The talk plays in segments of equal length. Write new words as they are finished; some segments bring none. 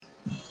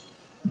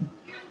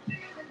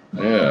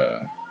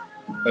Yeah.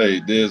 Hey,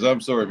 Diz, I'm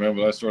sorry, man,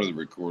 but I started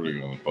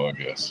recording on the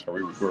podcast. Are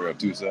we recording on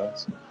two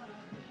sides?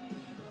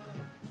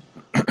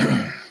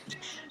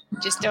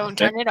 Just don't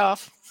turn it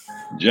off.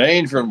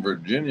 Jane from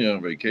Virginia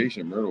on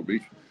vacation in Myrtle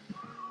Beach.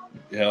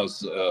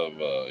 How's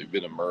you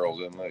been to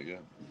Merle's in that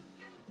yet?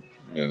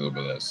 Yeah, a little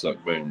bit of that suck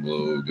bang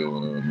blow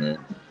going on, man.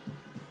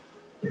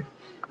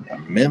 A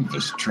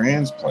Memphis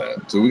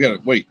transplant. So we got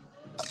to wait.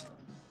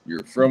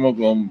 You're from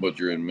Oklahoma, but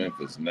you're in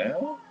Memphis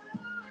now,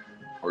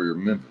 or you're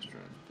Memphis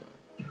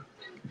transplant?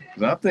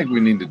 Because I think we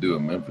need to do a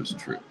Memphis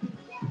trip.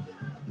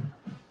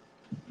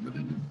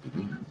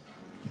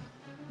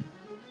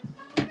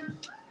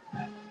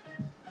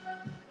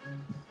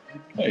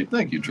 Hey,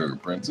 thank you, Trigger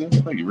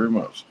Princess. Thank you very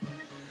much.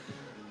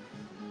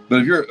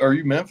 But if are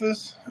you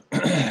Memphis?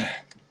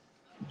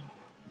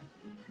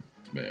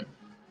 Man,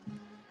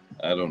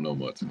 I don't know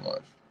much in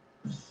life,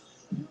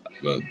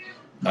 but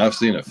I've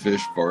seen a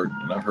fish fart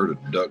and I've heard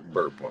a duck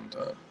burp one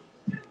time,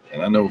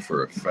 and I know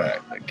for a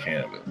fact that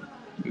Canada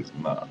is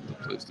not the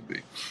place to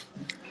be.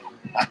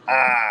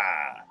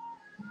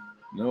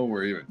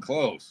 Nowhere even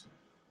close.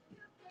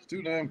 It's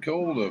too damn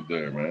cold up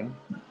there, man.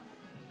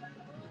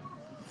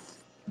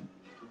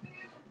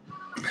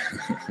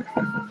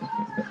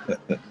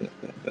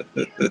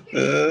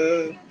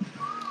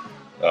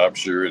 I'm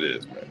sure it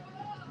is, man.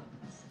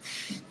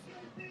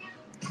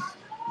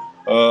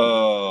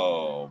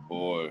 Oh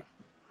boy.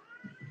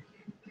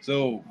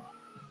 So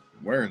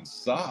wearing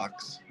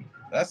socks,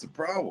 that's the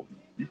problem.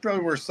 You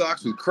probably wear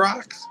socks with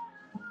Crocs.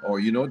 Oh,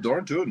 you know,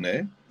 darn tootin',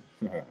 eh?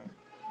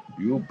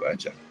 You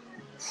betcha.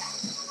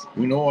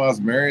 You know, I was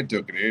married to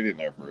a Canadian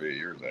there for 8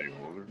 years. I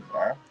was her.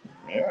 Huh?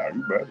 Yeah,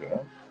 you betcha.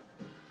 Huh?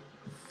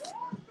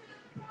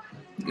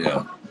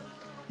 Yeah.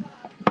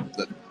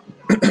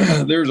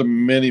 There's a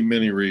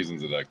many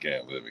reasons that I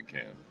can't live in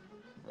Canada,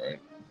 right?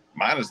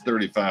 Minus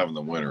 35 in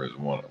the winter is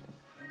one of them.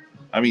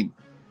 I mean,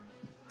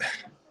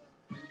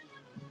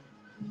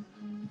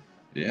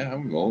 yeah,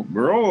 I'm going.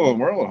 We're all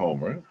at home,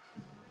 right?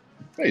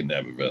 Hey,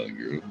 Napa Valley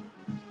girl.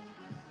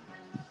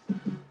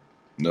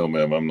 No,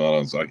 ma'am, I'm not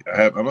on.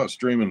 I'm not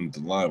streaming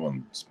live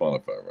on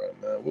Spotify right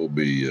now. We'll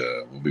be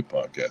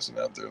podcasting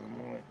out there in the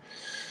morning.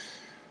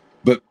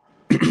 But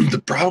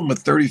the problem with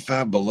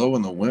 35 below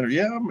in the winter,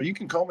 yeah, you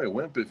can call me a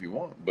wimp if you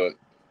want, but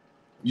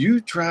you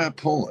try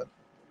pulling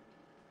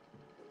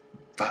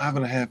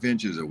 5.5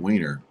 inches of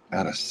wiener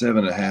out of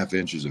 7.5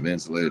 inches of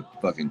insulated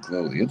fucking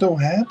clothing. It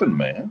don't happen,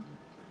 man.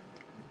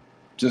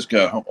 Just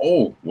got home.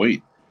 Oh,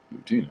 wait,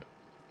 Tina,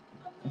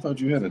 I thought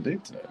you had a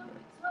date tonight, man.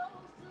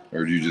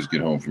 Or did you just get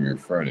home from your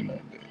Friday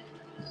night date?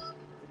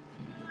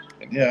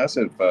 And yeah, I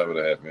said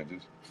 5.5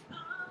 inches.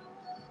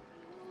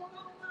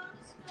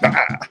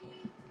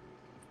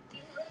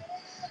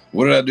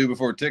 What did I do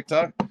before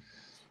TikTok?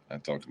 I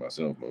talked to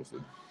myself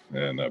mostly,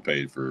 and I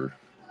paid for.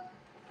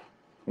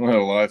 I had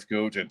a life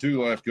coach, had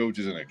 2 life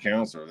coaches and a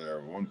counselor there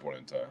at one point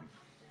in time.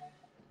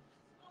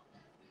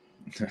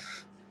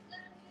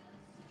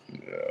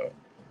 Yeah,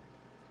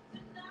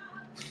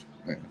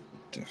 man,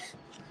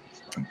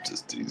 I'm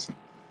just teasing.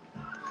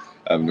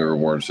 I've never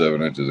worn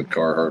 7 inches of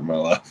Carhartt in my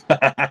life.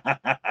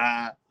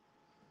 I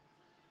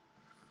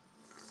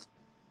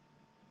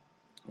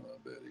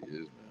bet he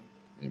is, man.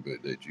 Anybody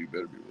date you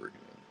better be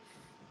working on it.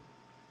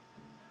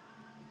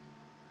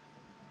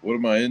 What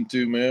am I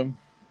into, man?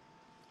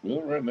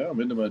 Well, right now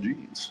I'm into my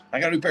jeans. I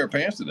got a new pair of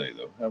pants today,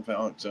 though.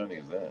 How exciting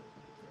is that?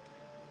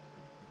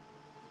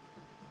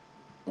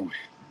 Oh,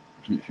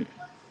 yeah,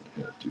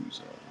 I got 2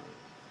 songs.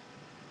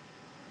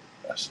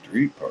 A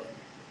street party.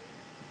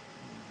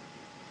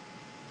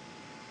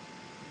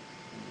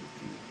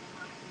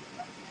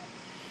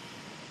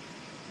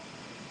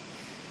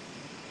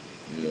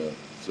 Yeah.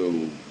 So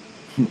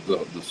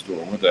the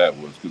store with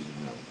Atwoods because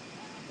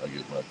I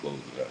get my clothes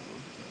at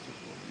Atwoods. That's just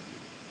what we do.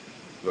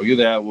 So I get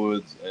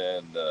Atwoods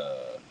and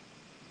I'm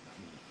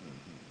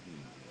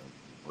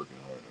working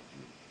hard up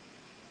here.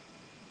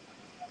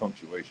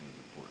 Punctuation is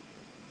important.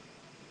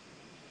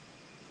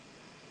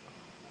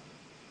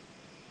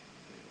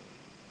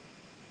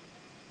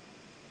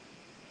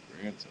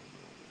 Grandson,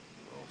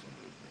 they're all some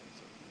good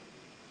grandsons.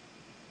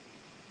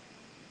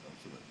 I'm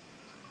so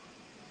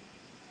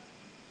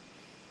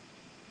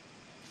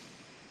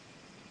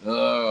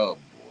oh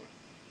boy.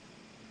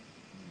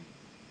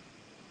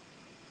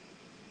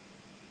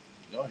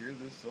 Y'all hear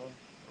this song?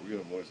 Are we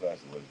gonna voice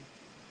isolation?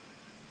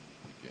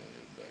 You can't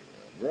hear the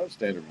background. We're on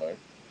standard mic.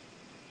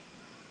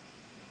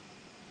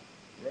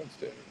 We're on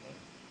standard mic.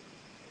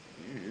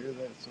 Do you hear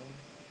that song?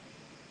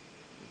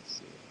 It's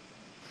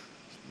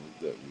smoke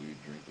that weed,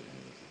 drink the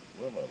Hennessy.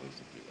 What am I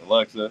listening to?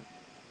 Alexa,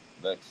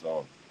 next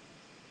song.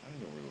 I don't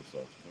know where those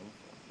songs come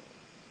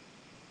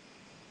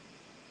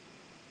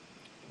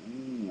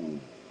from. Ooh.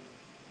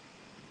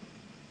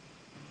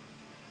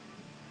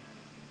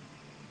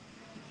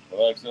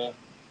 Alexa,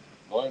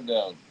 volume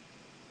down.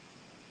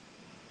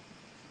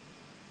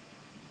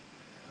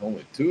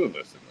 Only 2 of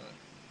us tonight.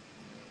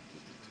 Yeah,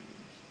 just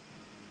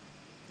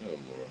the 2 of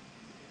us. Oh, Laura.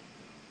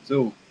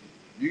 So,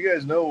 you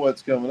guys know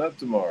what's coming up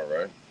tomorrow,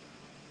 right?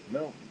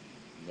 No.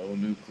 No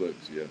new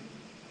clicks yet.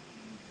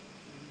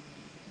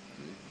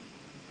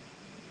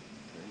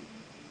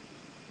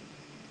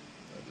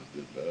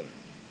 did better.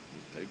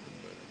 Just taped them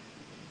better.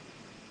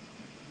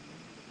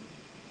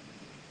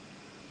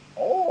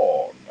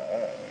 Oh,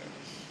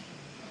 nice.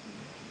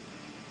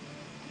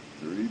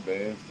 3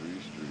 bands,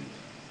 3 streets.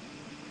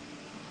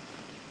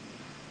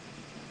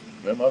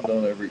 Man,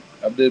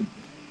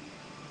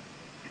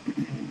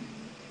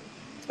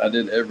 I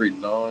did every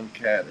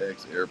non-Cat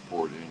X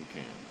airport in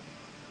Canada.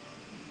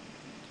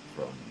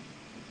 From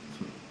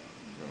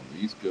the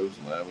East Coast,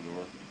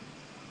 Labrador,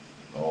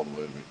 all the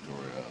way to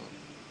Victoria Island.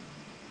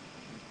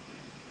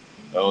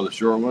 Oh, the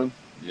short one?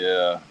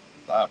 Yeah.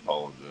 I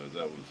apologize.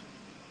 I'm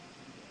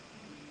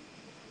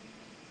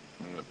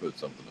going to put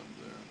something up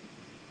there.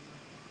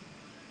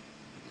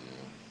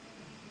 Yeah.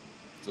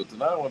 So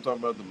tonight I want to talk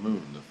about the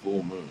moon, the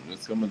full moon.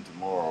 It's coming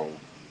tomorrow,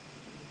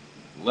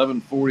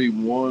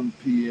 11:41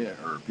 p.m.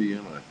 or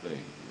p.m. I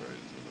think. Right,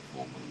 is when the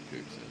full moon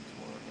kicks in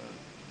tomorrow night.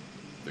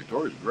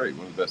 Victoria's great.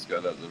 One of the best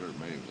skydivers I've ever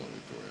made was on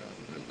Victoria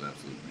Island. It was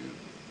absolutely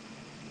beautiful.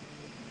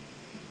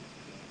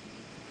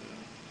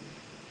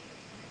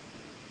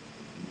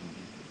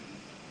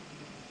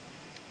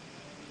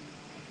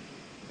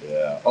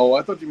 Yeah. Oh,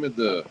 I thought you meant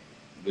the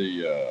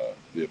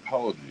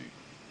apology.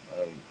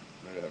 Maybe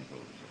I haven't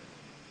told you.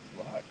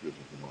 Well, hi,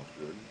 Christmas from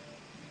Australia.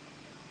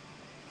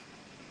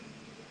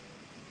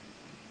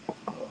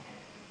 Oh,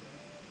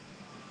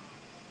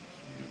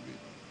 you're gonna be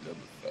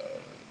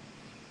double-fied.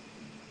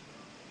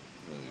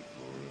 Hey,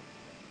 Florida.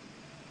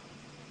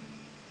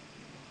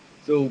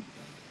 So,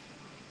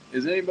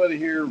 is anybody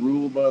here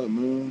ruled by the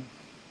moon?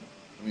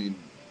 I mean,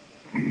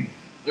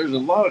 there's a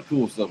lot of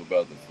cool stuff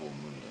about the full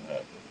moon that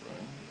happens,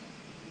 right?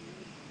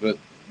 But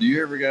do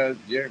you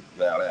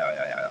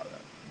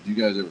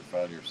guys ever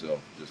find yourself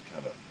just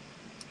kind of,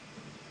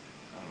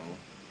 I don't know,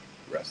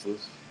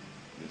 restless?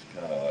 Just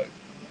kind of like,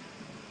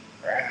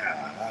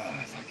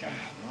 it's like, I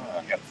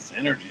got this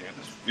energy, I got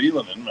this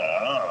feeling in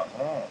my,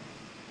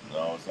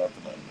 No, it's not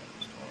the nightmare.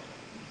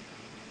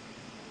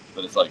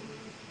 But it's like,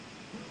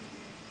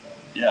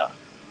 yeah,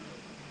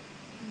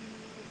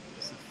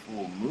 it's a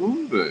full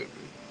moon, baby.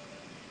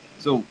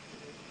 So,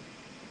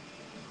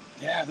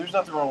 yeah, there's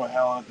nothing wrong with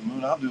howling at the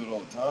moon. I'll do it all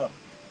the time.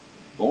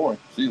 Boring.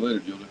 See you later,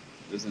 Gilda.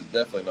 This is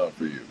definitely not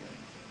for you, man.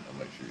 I'll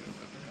make sure you don't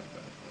have to come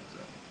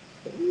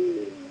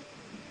back.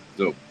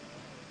 So,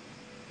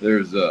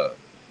 there's you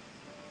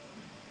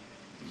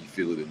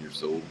feel it in your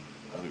soul.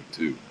 I do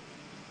too.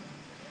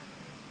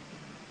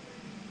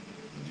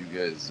 Did you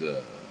guys,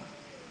 have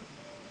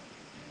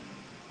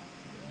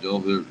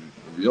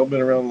y'all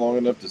been around long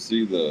enough to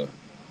see the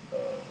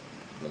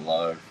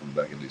live from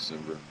back in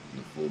December,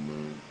 the full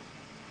moon?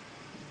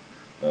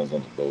 I was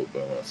on the boat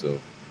by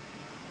myself.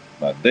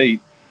 My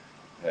date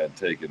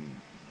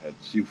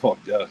she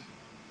walked out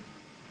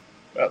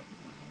about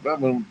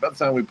the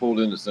time we pulled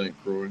into St.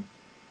 Croix.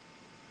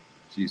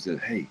 She said,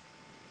 "Hey,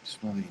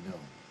 just want to let you know,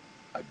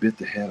 I bit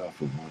the head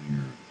off of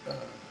one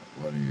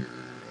of your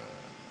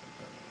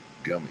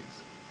gummies." I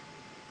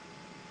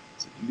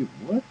said, "You did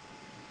what?"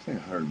 It's like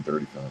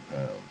 135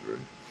 pounds, right?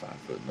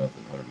 5'0",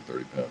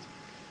 130 pounds.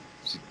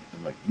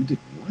 I'm like, "You did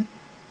what?"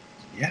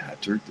 "Yeah, I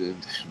turned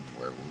into a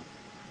werewolf.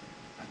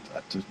 I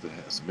took the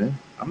head." I said, "Man,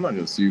 I'm not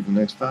going to see you for the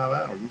next 5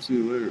 hours. We'll see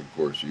you later." Of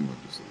course, she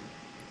went to sleep.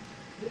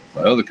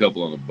 My other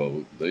couple on the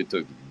boat, they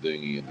took the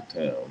dinghy into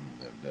town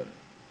and had dinner.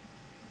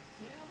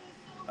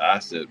 I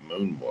set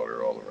moon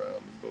water all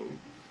around the boat,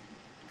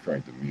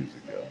 cranked the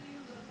music up,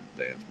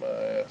 danced my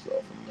ass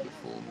off into the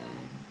full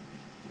moon,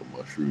 the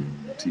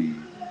mushroom tea,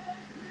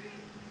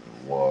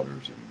 the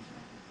waters, and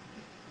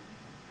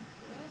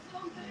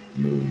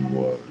moon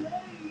water.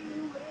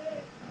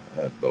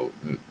 That boat,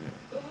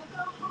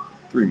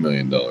 $3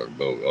 million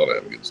boat, ought to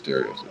have a good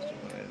stereo system,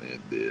 and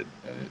it did,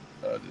 and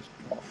I just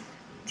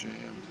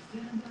jammed.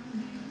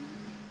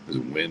 It was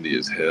windy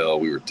as hell.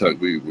 We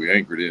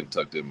anchored in,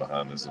 tucked in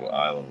behind this little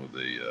island with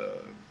a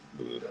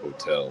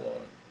hotel on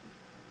it.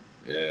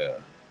 Yeah,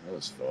 that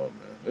was fun,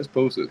 man. It's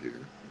posted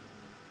here.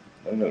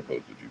 I'm gonna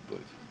post a few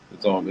places.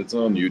 It's on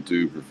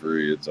YouTube for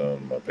free. It's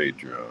on my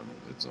Patreon.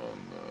 It's on.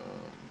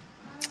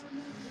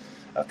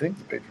 I think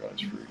the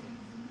Patreon's free.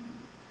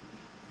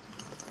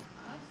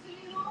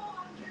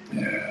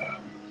 Yeah.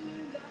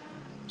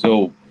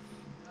 So,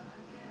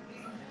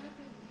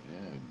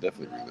 yeah,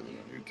 definitely relive it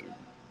on YouTube.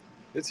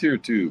 It's here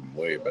too,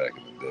 way back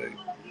in the day.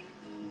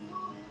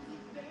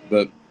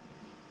 But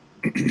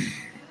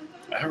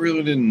I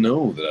really didn't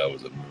know that I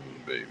was a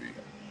moon baby.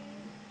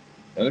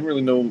 I didn't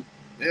really know.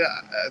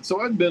 Yeah, so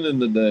I've been in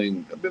the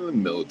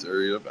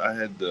military. I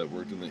had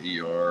worked in the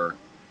ER.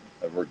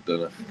 I've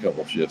done a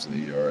couple shifts in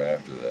the ER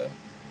after that.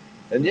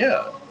 And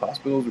yeah,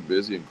 hospitals are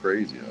busy and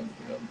crazy on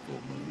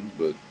full moons,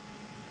 but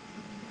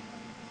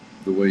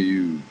the way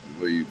you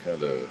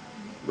kind of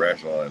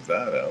rationalize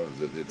that out is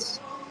that it's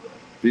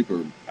people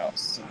are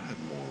outside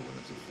more when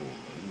it's a full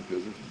moon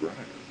because it's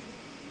brighter.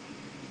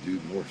 You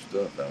do more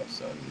stuff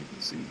outside than you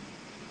can see.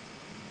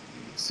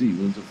 You can see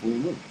when it's a full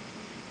moon.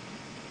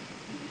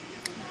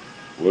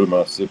 What am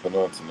I sipping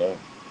on tonight?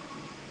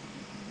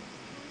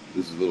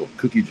 This is a little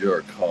cookie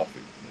jar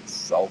coffee. It's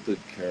salted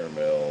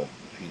caramel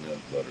peanut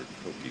butter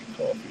cookie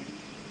coffee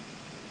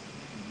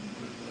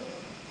with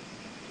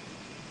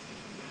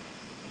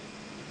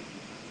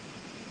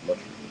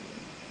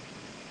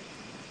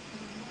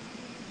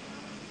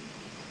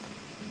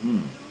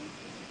Mm.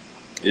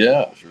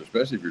 Yeah, sure.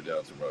 Especially if you're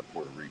down somewhere like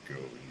Puerto Rico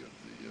and you got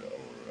the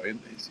or I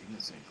see in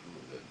St.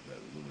 Croix that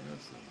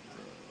luminescent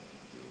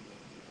deal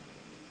down there.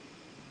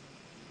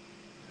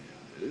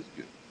 Yeah, it is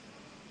good.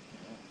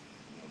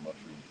 Yeah.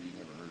 Mushroom tea.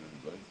 Never heard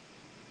anybody.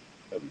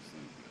 That'd be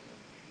sleep.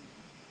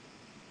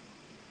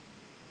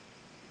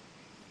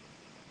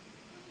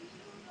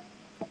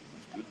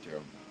 It's good,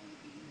 Terrell.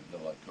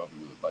 Nothing like coffee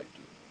with a bite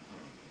to it.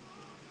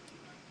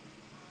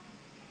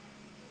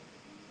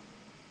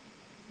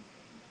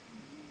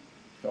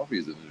 Coffee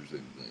is an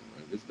interesting thing,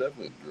 right? It's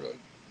definitely a drug,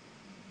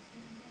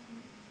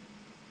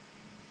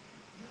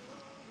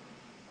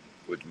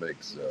 which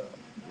makes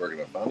where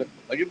can I find it?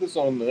 I get this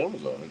on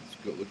Amazon. It's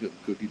go look at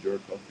cookie jar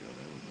coffee on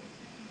Amazon.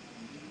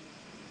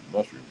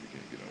 Mushrooms you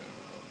can't get on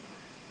Amazon.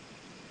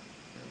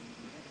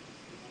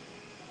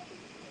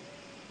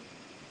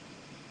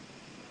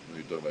 When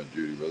you're talking about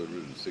Judy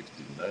Rutherford, there's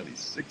 60,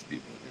 96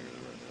 people in here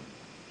right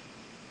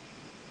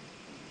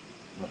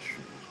now.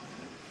 Mushrooms,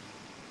 man.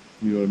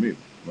 You know what I mean?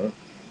 Huh?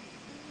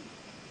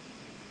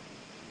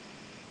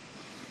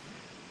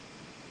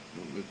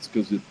 It's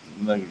because it's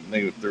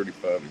negative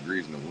 35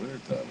 degrees in the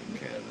wintertime in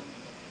Canada.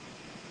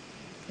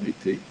 Hey,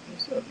 T,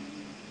 what's up?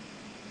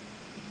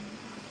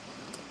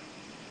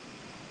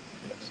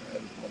 Yes, I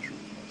had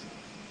mushrooms myself.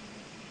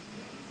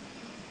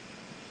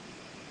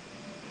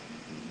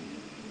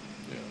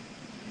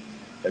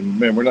 Yeah. And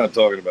man, we're not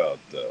talking about.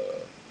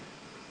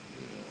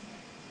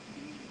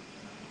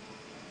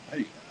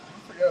 Hey, I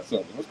forgot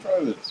something. Let's try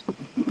this.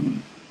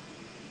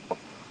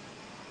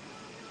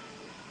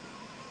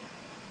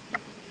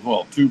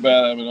 Well, too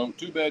bad. I mean,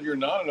 too bad you're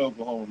not an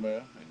Oklahoma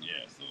man. And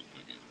yes, those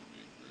cookies would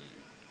be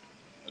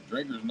great. A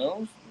drinker's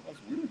nose?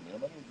 That's weird, man. I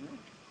don't drink.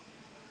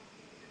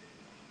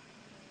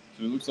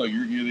 So it looks like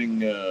you're getting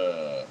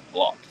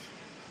blocked.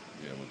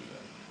 Yeah, we'll do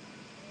that.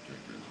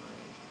 Drinker's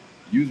nose.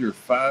 User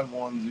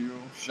 510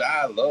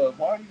 Shy Love.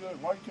 Why are you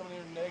coming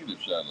in negative,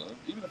 Shy Love?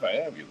 Even if I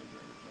have you the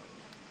drinker's nose,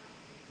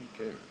 who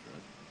cares,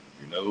 right?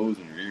 Your nose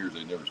and your ears,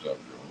 they never stop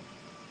growing.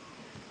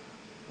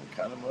 What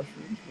kind of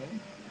mushrooms, man?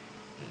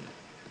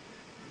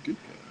 Good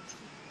kinds.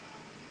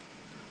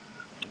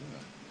 Yeah.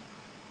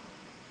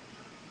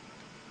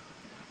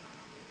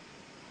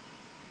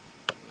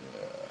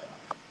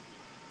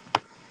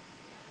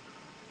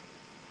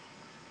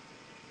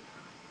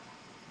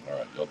 All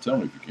right, y'all tell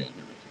me if you can't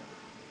hear me.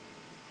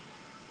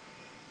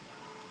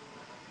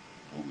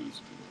 Hopefully this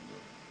is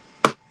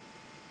good.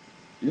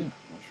 Yeah,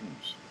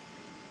 mushrooms.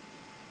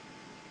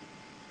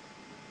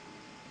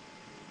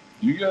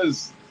 You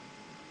guys,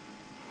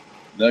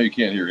 now you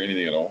can't hear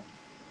anything at all?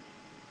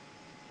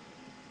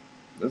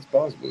 That's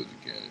possible that you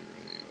can't hear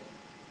anything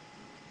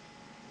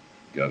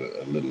at all. Got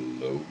a little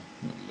low.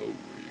 Low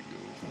where you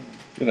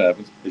go. It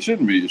happens. It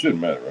shouldn't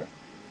matter, right?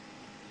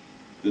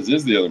 This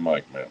is the other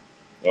mic, man.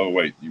 Oh,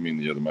 wait, you mean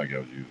the other mic I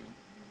was using?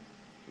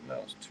 But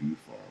now it's too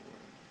far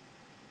away.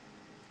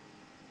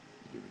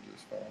 You're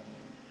just fine.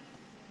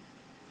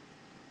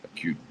 A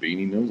cute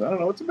beanie nose? I don't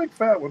know. It's a big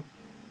fat one.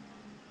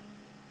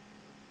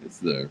 It's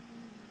there.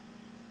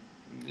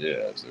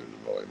 Yes, there's the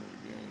volume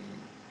again.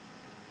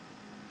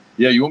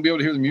 Yeah, you won't be able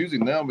to hear the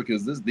music now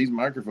because these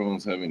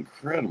microphones have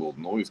incredible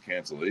noise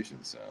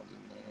cancellation sounds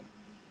in them.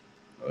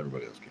 Not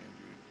everybody else can,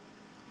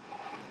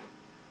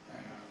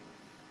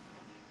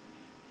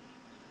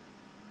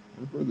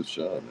 Dude. We're the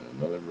shot, man.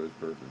 Not everybody's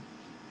perfect.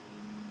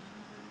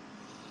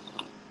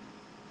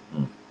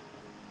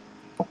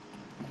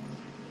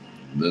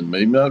 That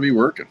may not be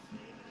working.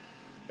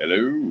 Hello,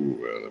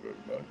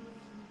 everybody.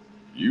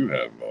 You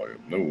have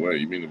volume. No way.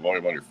 You mean the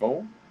volume on your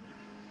phone?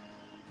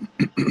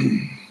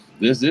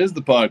 This is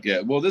the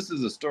podcast. Well, this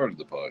is the start of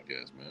the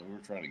podcast, man. We're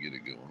trying to get it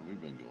going.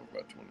 We've been going for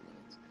about 20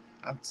 minutes.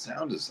 I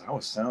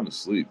was sound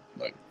asleep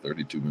like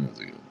 32 minutes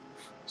ago.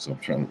 So I'm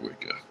trying to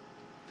wake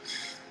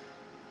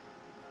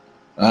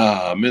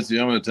up. Missy,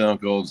 I'm in a town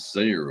called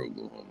Sayre,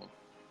 Oklahoma.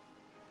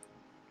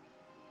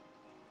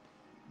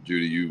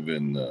 Judy, you've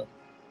been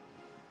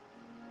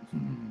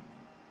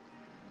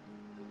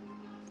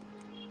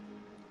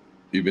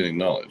you've been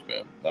acknowledged,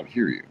 man. I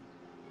hear you.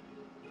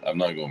 I'm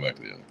not going back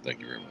to the other. Thank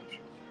you very much.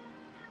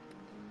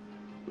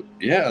 But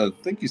yeah, I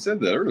think you said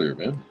that earlier,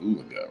 man.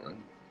 Ooh, I got right.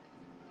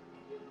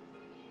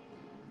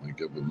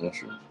 Wake up with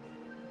mushrooms.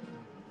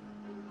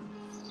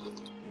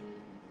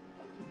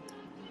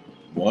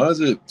 Why is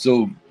it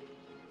so?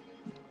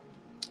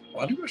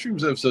 Why do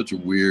mushrooms have such a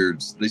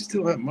weird? They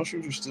still have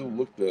mushrooms are still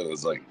looked at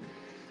as like,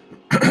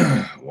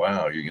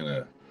 wow, you're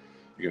gonna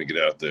get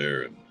out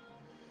there and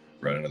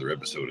write another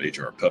episode of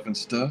HR Puffin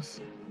stuff.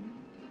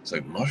 It's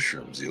like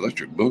mushrooms, the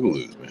electric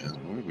boogaloos, man.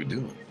 What are we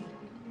doing?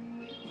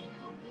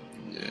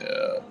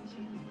 Yeah,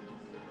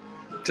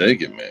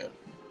 take it, man.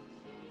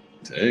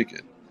 Take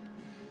it.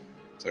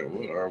 It's like,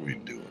 what are we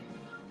doing?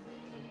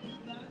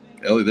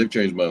 Ellie, they've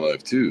changed my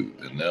life too.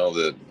 And now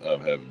that I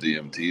have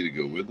DMT to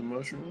go with the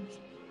mushrooms,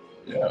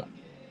 yeah.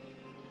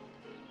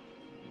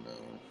 No,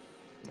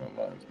 not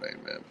mine's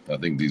made, man. I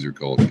think these are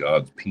called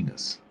God's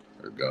penis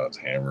or God's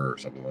hammer or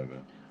something like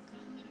that.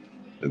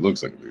 It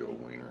looks like a big old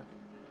wiener.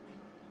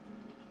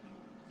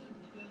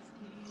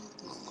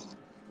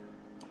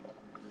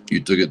 You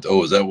took it.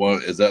 Oh, is that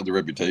what? Is that the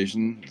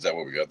Reputation? Is that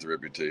what we got the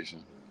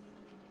Reputation?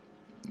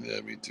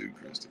 Yeah, me too,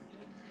 Kristen.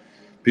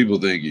 People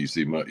think you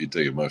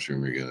take a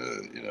mushroom, you're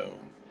gonna,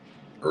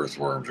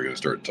 earthworms are gonna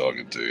start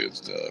talking to you and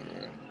stuff.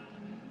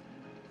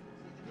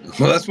 Right?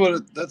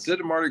 Well, that's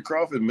it. Marty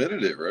Krofft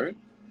admitted it, right?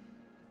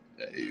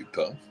 Hey,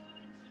 Puff.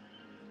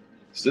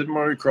 Sid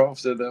Marty Krofft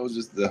said that was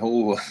just the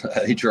whole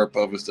HR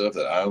Puff stuff,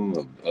 that Island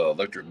of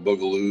Electric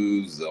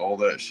Boogaloos, all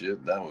that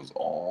shit. That was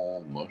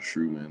all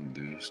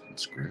mushroom-induced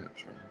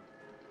scripts, right?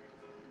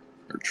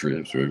 Or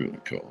trips, whatever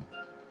you call them.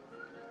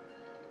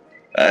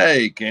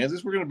 Hey,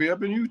 Kansas, we're going to be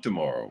up in you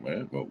tomorrow,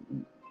 man. Well,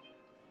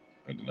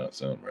 that did not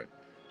sound right.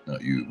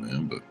 Not you,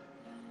 man, but...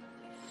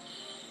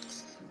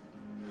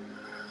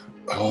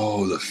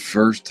 Oh, the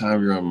first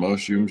time you're on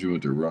mushrooms, you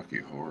went to Rocky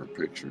Horror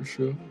Picture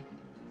Show?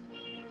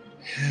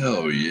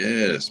 Hell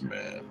yes,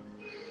 man.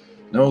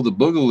 No, the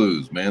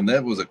Boogaloos, man,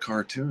 that was a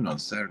cartoon on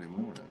Saturday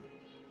morning.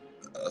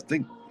 I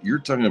think you're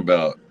talking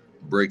about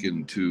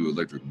Breaking 2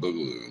 Electric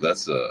Boogaloo. That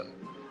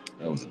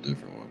was a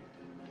different one.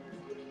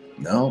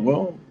 No,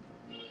 well,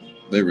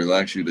 they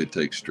relax you. They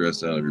take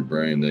stress out of your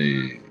brain.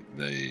 They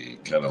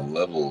kind of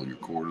level your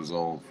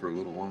cortisol for a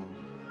little while.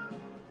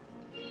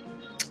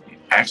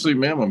 Actually,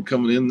 ma'am, I'm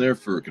coming in there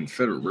for a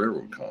Confederate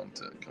Railroad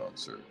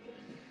concert.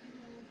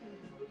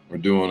 We're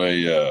doing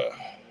I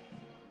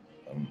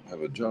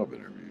have a job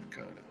interview,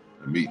 kind of,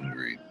 a meet and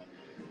greet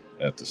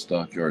at the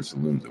Stockyard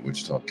Saloons in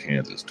Wichita,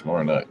 Kansas,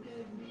 tomorrow night.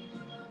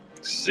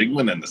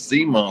 Sigmund and the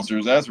Sea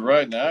Monsters. That's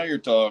right. Now you're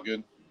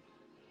talking.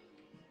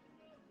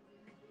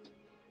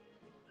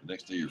 The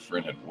next day, your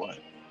friend had what?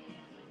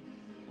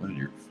 What did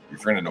your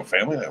friend had no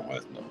family? That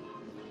was no.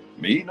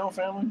 Me, no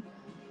family?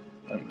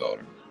 I have a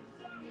daughter.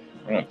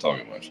 We're not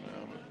talking much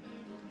now.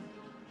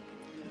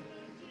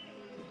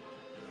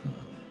 But...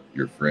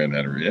 Your friend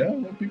had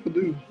what people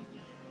do.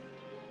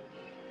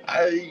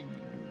 I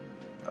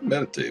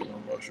meditate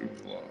on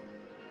mushrooms a lot.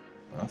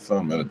 I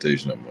found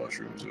meditation on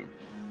mushrooms a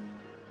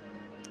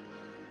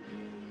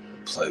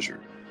pleasure.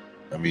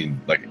 I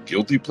mean, like a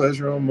guilty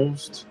pleasure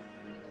almost.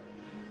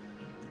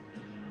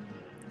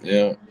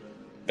 Yeah.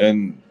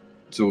 And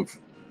so,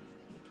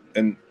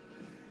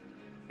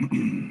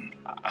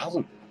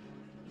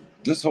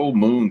 this whole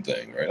moon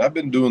thing, right? I've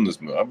been doing this.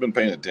 I've been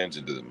paying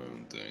attention to the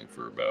moon thing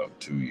for about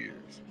 2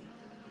 years.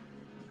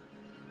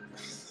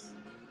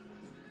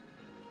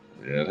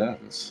 Yeah, it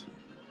happens.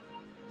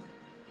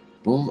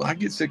 Well, I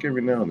get sick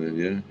every now and then.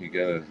 Yeah, you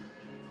gotta.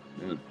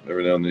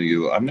 Every now and then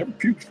you get. I've never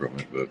puked from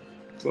it, but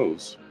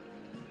close.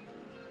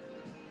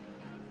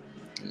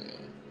 Yeah.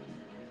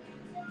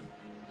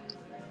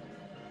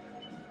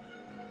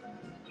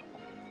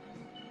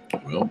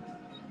 Well,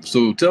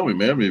 so tell me,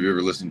 man, have you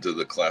ever listened to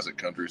the classic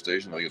country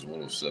station? I think it's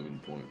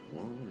 107.1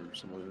 or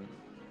something like that.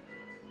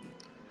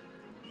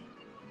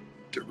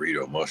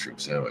 Dorito mushroom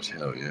sandwich,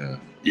 hell yeah.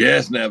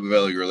 Yes, Napa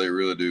Valley Girl, they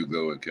really do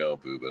go in cow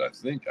poo, but I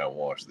think I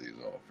wash these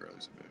off fairly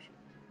sufficient.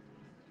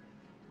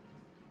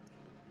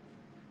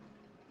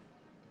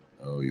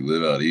 Oh, you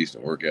live out east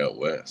and work out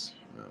west.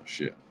 Oh,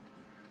 shit.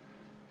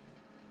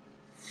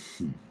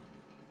 Yeah,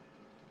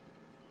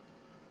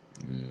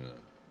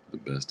 the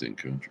best in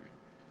country.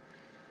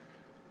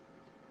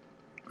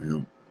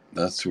 Well,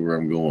 that's where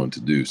I'm going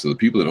to do. So the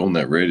people that own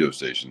that radio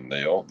station,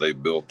 they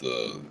built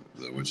the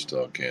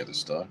Wichita, Kansas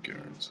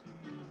stockyards.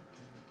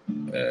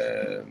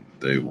 And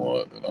they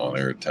want an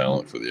on-air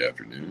talent for the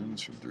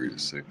afternoons from 3 to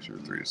 6 or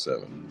 3 to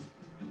 7.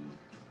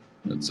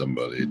 And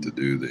somebody to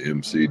do the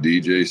MC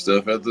DJ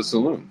stuff at the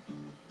saloon.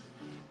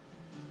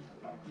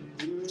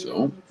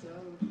 So,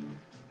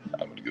 I'm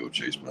going to go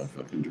chase my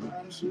fucking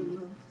dreams.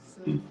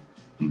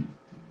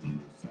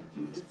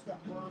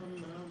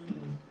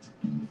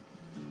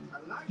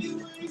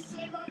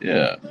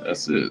 Yeah,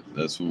 that's it.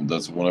 That's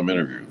what I'm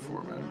interviewing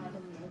for, man.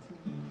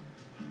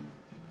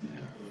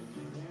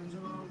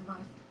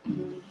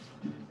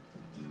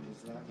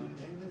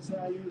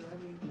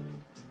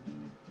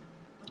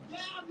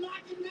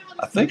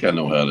 I think I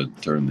know how to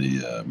turn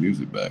the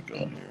music back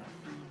on here.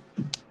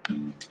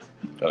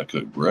 Gotta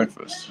cook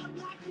breakfast.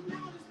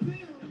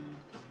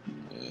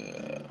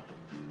 Yeah.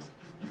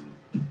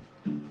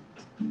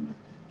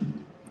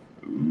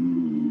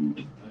 Ooh.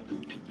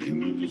 What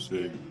did you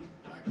say?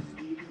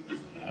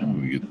 How do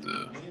we get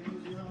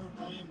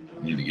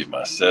I need to get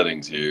my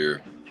settings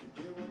here.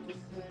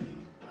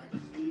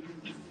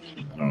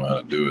 I don't know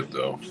how to do it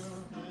though.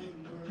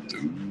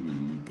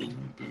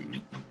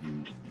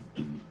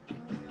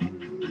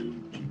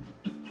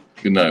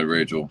 Good night,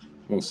 Rachel.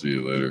 We'll see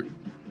you later.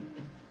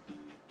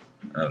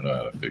 I don't know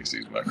how to fix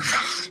these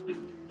microphones.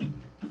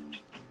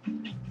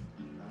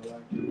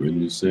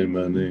 When you say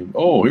my name.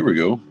 Oh, here we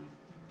go.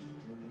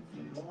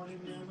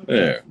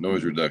 There,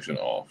 noise reduction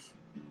off.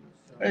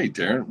 Hey,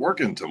 Taryn,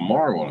 working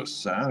tomorrow on a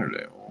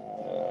Saturday.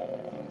 Oh.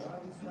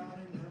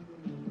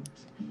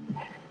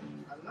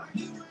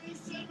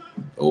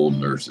 Old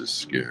nurses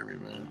scare me,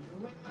 man.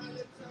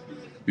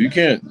 You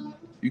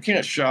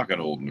can't shock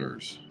an old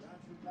nurse.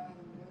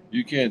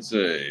 You can't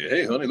say,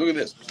 "Hey, honey, look at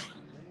this,"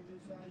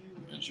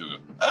 and she'll go,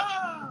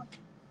 "Ah."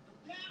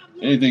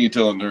 Anything you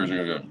tell a nurse,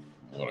 they're gonna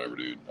go, Whatever,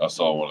 dude. I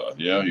saw one.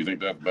 Yeah, you think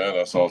that's bad?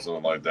 I saw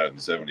something like that in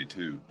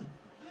 '72.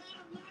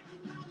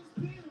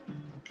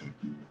 Okay.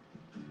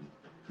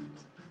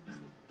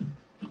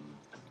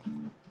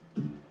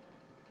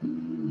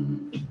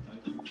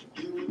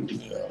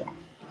 Yeah.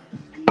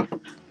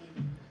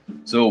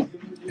 So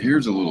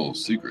here's a little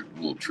secret, a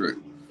little trick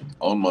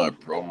on my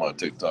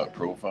TikTok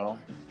profile.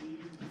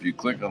 If you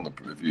click on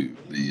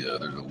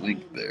there's a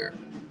link there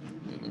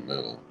in the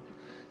middle.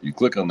 You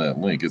click on that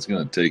link, it's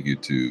going to take you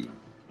to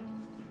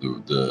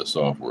the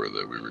software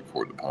that we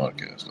record the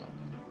podcast on.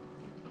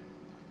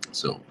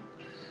 So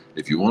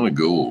if you want to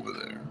go over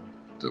there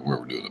to where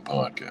we're doing the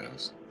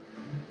podcast,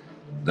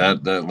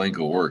 that link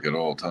will work at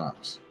all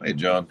times. Hey,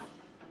 John,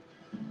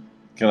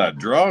 can I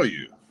draw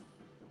you?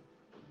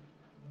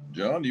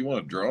 John, do you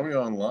want to draw me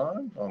on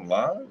live?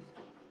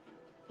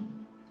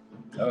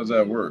 How does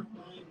that work?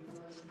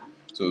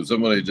 So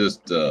somebody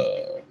just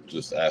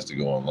asked to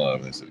go on live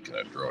and they said, can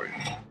I draw you?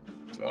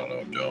 So I don't know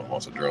if John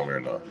wants to draw me or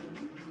not.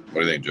 What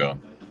do you think,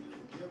 John?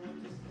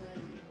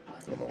 I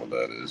don't know what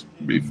that is.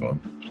 It'd be fun.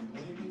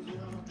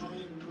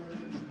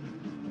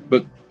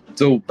 But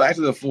so back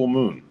to the full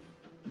moon.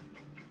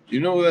 You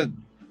know that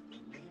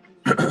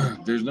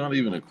there's not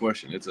even a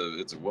question. It's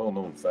a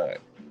well-known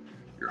fact.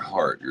 Your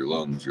heart, your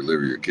lungs, your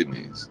liver, your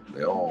kidneys,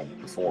 they all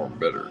perform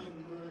better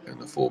in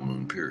the full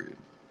moon period.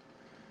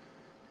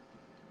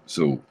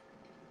 So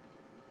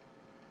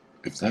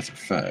if that's a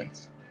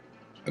fact,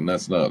 and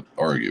that's not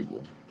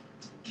arguable,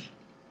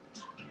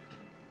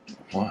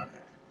 why?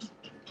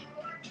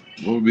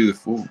 What would be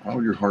how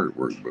would your heart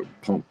work but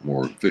pump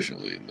more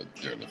efficiently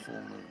during the full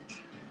moon?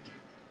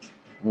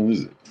 What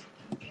is it?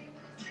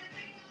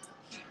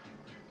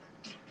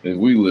 And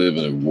we live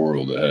in a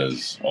world that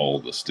has all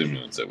the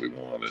stimulants that we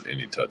want at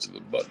any touch of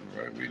the button,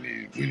 right? We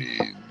need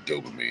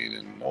dopamine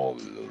and all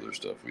this other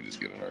stuff. We just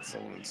get on our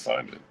phone and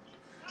find it,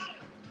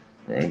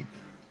 right?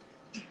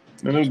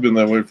 And it's been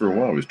that way for a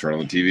while. We just turn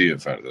on the TV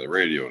and find it, the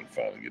radio and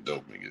find it, get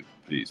dopamine, get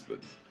peace. But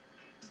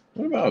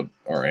what about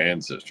our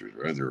ancestors,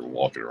 right? They were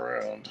walking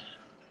around.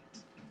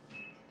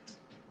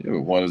 Yeah,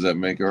 but why does that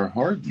make our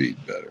heart beat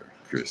better,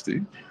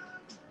 Christy?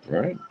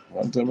 Right?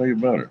 Why does that make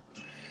it better?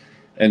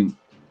 And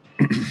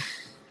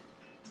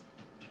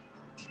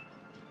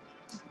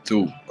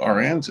so our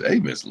ancestors, hey,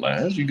 Miss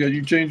Laz,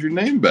 you changed your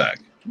name back.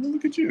 Well,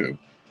 look at you.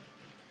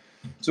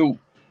 So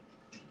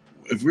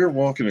if we're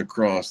walking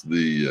across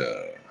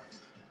the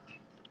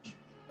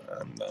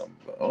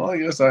I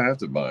guess I have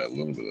to buy a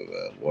little bit of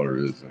that. Water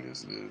is, I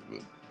guess it is,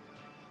 but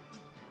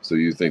so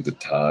you think the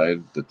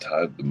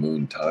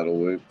moon tidal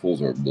wave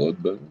pulls our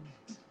blood better?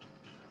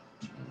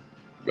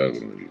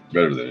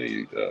 Better than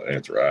any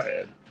answer I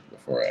had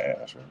before I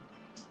asked, right?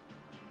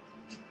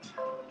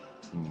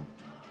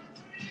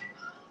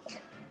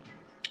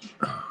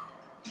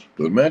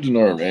 But imagine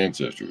our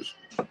ancestors.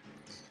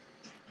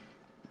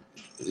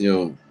 You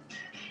know,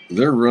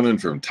 they're running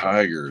from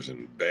tigers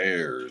and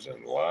bears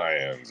and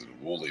lions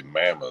and woolly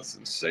mammoths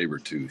and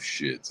saber-toothed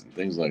shits and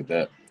things like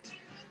that.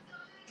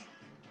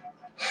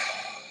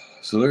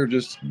 So they're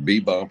just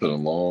bebopping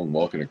along,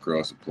 walking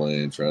across the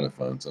plain, trying to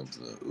find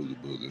something to ooga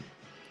booga.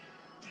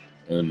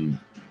 And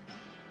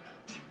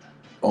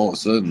all of a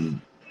sudden,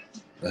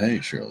 hey,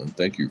 Sherilyn,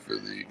 thank you for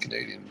the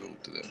Canadian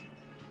vote today.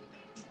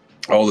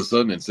 All of a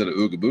sudden, instead of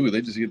ooga booga,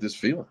 they just get this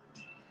feeling.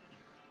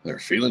 They're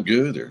feeling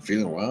good. They're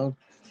feeling wild.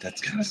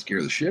 That's gotta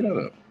scare the shit out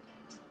of them.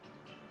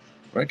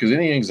 Right? Because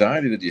any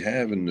anxiety that you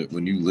have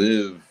when you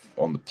live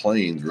on the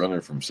plains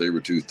running from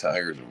saber-toothed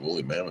tigers and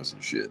woolly mammoths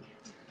and shit.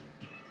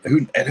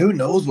 Who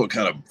knows what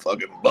kind of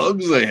fucking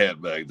bugs they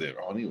had back there?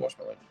 Oh, I need to wash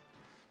my leg.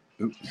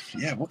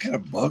 Yeah, what kind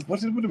of bugs?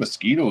 What do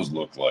mosquitoes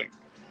look like?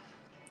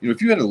 You know,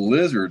 if you had a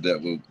lizard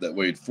that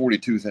weighed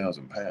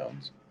 42,000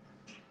 pounds,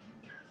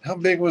 how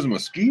big was a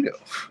mosquito?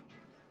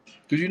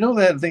 Because you know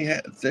that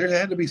there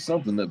had to be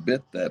something that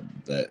bit that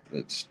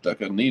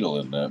stuck a needle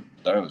in that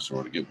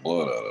dinosaur to get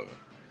blood out of it.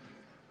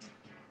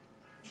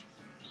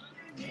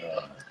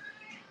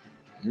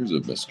 Here's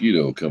a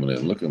mosquito coming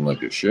in looking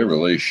like a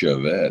Chevrolet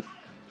Chevette.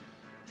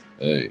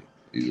 Hey,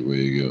 either way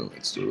you go,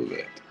 it's still a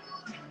vet.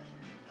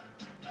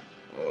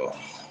 Oh.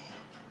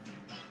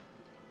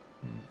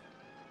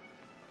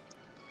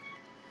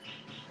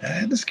 I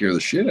had to scare the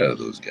shit out of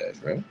those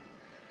guys, right?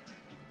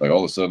 Like all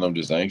of a sudden I'm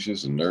just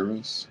anxious and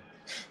nervous.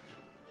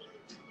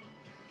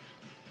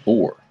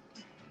 Or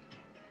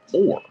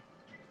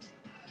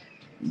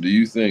do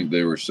you think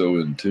they were so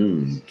in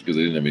tune because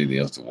they didn't have anything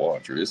else to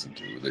watch or listen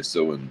to? Were they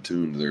so in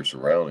tune to their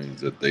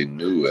surroundings that they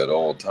knew at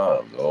all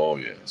times? Oh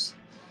yes,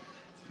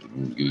 the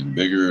moon's getting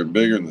bigger and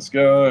bigger in the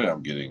sky.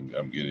 I'm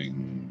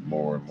getting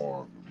more and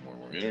more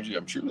energy.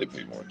 I'm sure they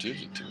pay more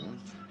attention to it.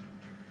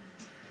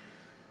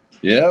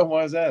 Yeah,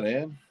 why is that,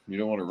 Ann? You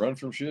don't want to run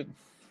from shit?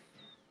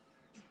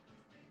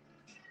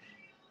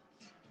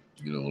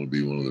 You don't want to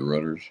be one of the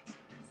runners?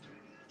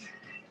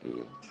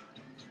 You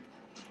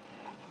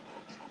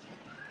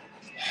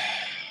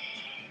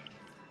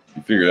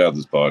figured out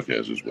this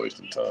podcast is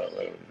wasting time,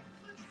 haven't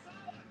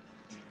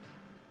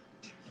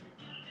you?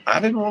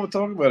 I didn't want to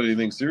talk about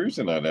anything serious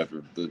tonight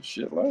after the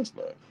shit last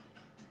night.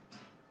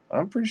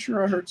 I'm pretty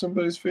sure I hurt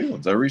somebody's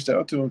feelings. I reached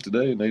out to them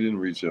today, and they didn't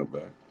reach out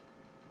back.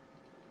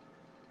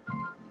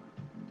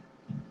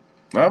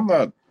 I'm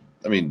not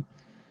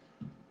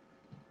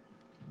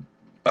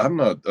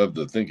of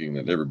the thinking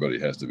that everybody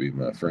has to be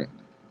my friend.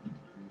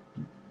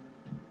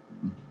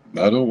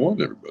 I don't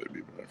want everybody to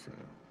be my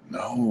friend.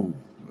 No,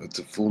 it's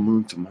a full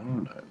moon tomorrow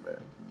night, man.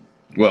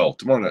 Well,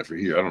 tomorrow night for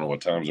here. I don't know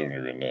what time zone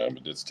you're in now,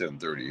 but it's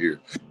 10:30 here.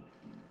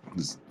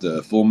 It's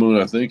the full moon,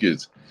 I think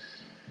it's.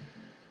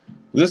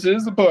 This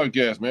is the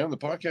podcast, man. The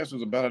podcast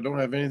was about I don't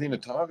have anything to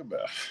talk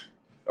about.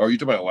 Are you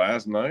talking about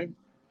last night?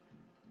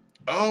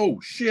 Oh,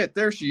 shit.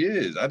 There she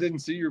is. I didn't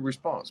see your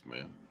response,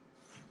 man.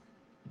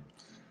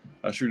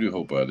 I sure do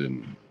hope I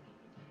didn't.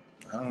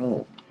 I don't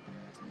know.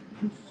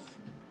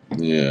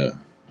 Yeah.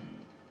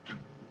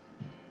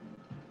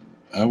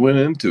 I went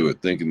into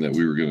it thinking that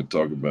we were going to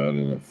talk about it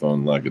in a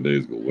fun,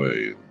 lackadaisical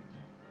way.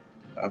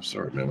 I'm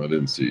sorry, ma'am. I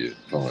didn't see it.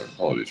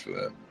 Apologies for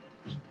that.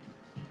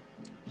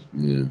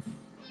 Yeah.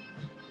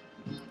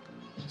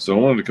 So I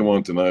wanted to come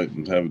on tonight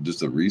and have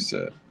just a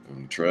reset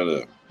and try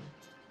to,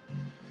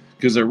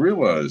 because I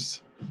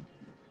realized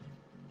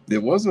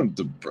it was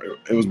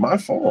my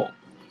fault.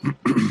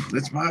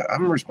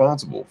 I'm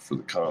responsible for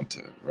the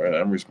content, right?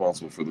 I'm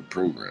responsible for the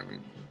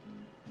programming.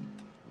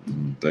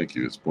 Thank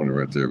you. It's pointed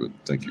right there, but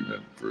thank you,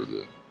 man, for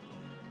the.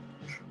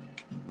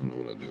 I don't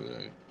know what I do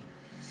there.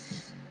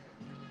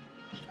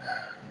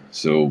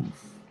 So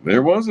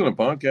there wasn't a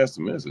podcast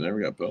to miss. It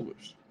never got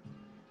published.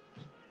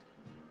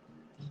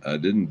 I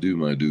didn't do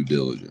my due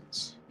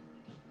diligence.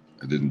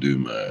 I didn't do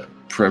my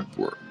prep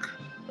work.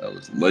 I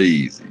was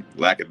lazy,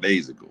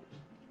 lackadaisical.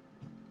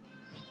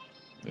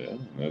 Yeah,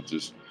 that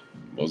just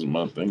wasn't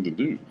my thing to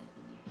do.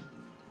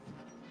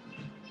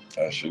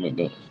 I shouldn't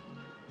have done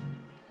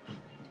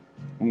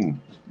it.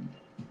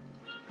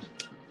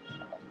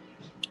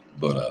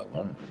 But I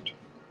learned.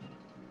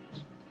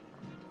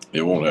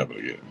 It won't happen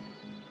again.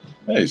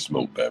 Hey,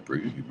 Smoke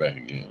Paprika, you're back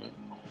again.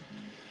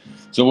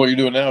 So what you're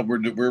doing now,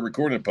 we're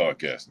recording a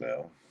podcast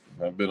now.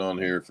 I've been on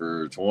here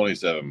for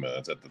 27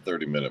 minutes. At the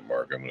 30-minute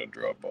mark, I'm going to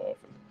drop off.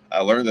 I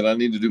learned that I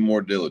need to do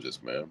more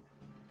diligence, man.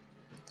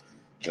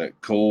 That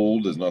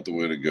cold is not the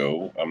way to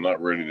go. I'm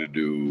not ready to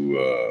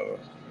do,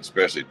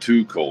 especially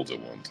 2 colds at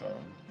one time.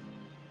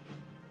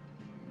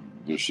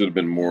 There should have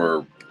been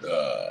more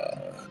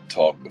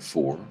talk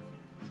before.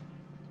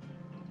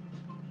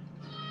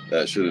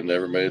 That should have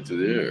never made it to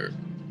the air.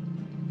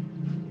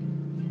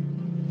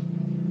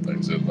 Like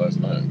I said last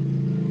night.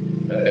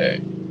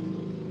 Hey,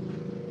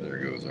 there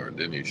goes our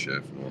Denny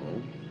chef.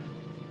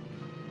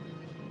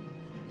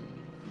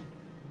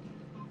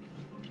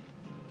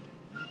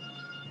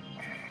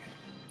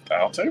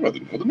 I'll tell you about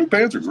the new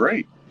pants are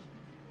great.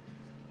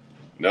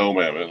 No,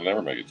 man, it'll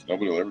never make it.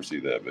 Nobody will ever see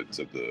that, but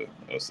except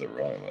us that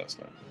were on it last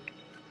night.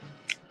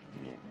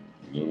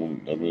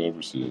 Nobody will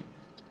ever see it.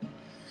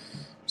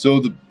 So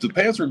the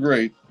pants were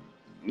great.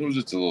 It was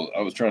just a little.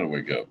 I was trying to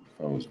wake up.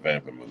 I was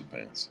vamping with the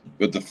pants.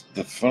 But the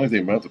funny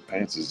thing about the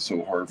pants is it's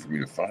so hard for me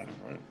to find them.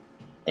 Right?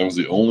 I was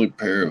the only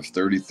pair of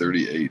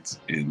 30-38s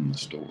in the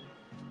store.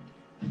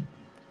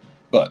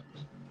 But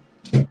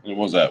it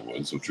was that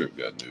one. So Trip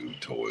got new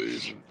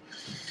toys and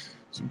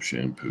some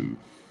shampoo.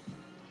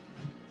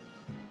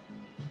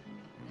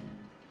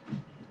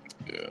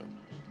 Yeah.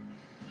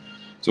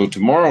 So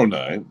tomorrow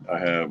night I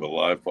have a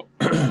live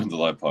the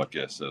live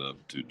podcast set up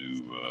to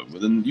do.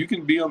 But then you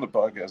can be on the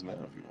podcast now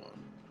if you want.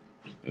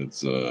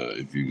 It's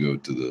if you go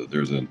to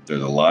there's a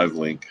live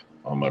link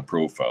on my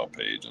profile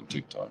page on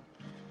TikTok.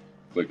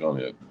 Click on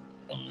it.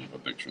 I'll leave a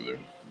picture there.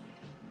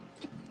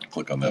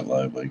 Click on that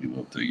live link and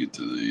it'll take you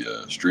to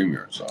the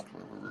StreamYard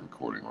software where we're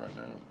recording right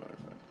now.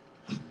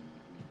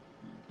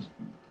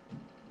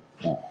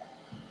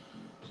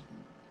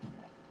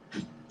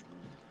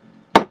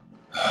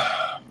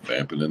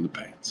 Vamping in the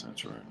pants.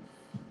 That's right.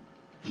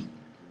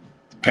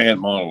 The pant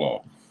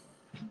monologue.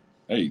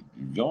 Hey,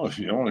 if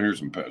you want to hear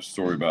some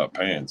story about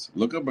pants,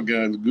 look up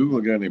Google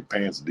a guy named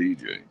Pants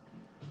DJ.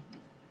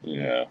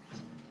 Yeah.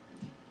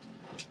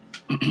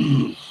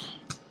 Good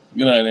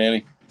night,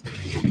 Annie.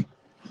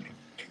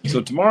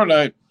 So tomorrow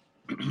night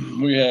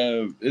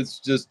it's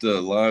just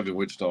live in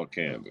Wichita,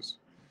 Kansas.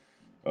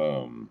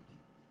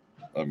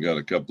 I've got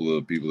a couple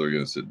of people that are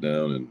going to sit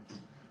down and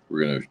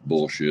we're going to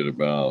bullshit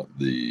about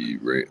the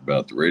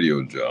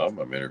radio job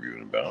I'm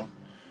interviewing about.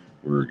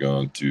 We're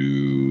going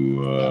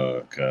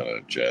to kind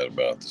of chat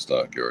about the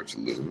Stockyard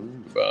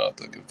Saloon, about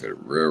the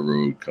Confederate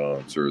Railroad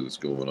concert that's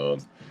going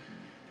on.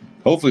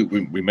 Hopefully,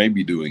 we may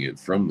be doing it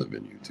from the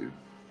venue, too.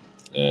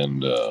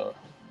 And,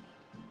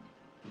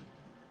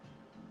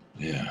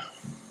 yeah,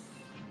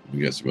 we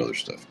got some other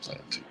stuff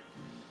planned, too.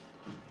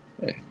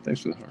 Hey,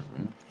 thanks for the heart,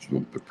 man.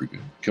 Smoke Paprika.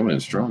 Coming in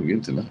strong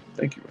again tonight.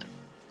 Thank you, man.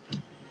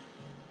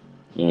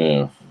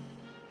 Yeah.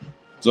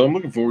 So I'm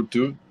looking forward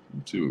to it.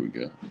 Let's see what we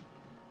got.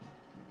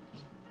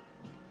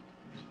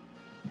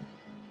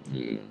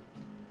 Yeah.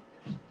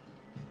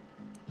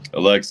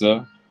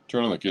 Alexa,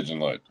 turn on the kitchen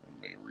light.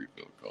 I'm going to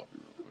refill the coffee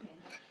real quick.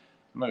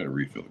 I'm not going to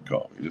refill the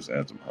coffee. Just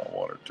add some hot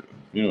water to it.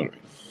 You know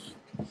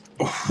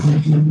what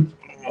I mean?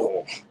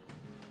 Oh.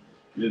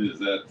 It is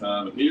that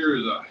time. And here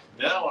is a.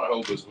 Now I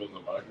hope it's when the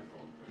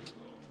microphone picks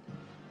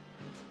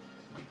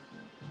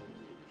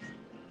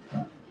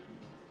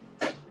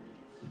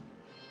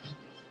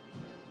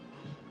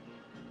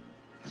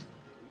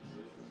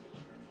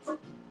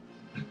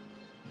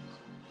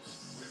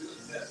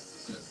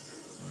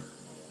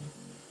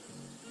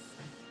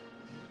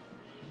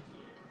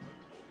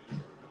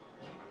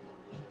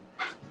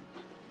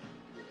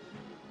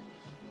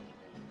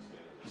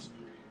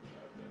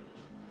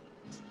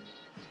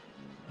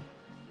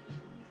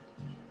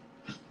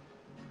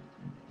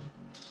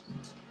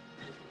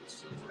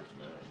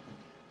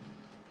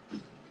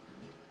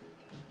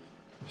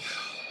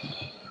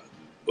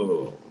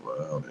Oh,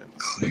 loud and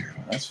clear.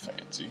 That's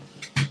fancy.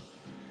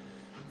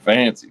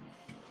 Fancy.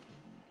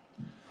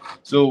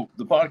 So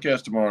the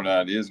podcast tomorrow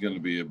night is going to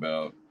be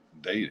about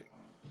dating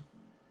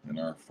in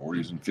our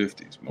 40s and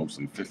 50s,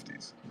 mostly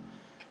 50s.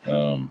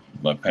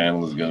 My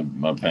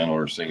panel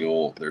are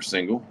single. They're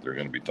single. They're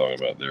going to be talking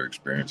about their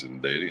experiences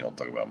in dating. I'll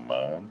talk about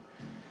mine.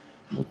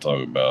 We'll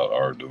talk about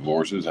our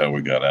divorces, how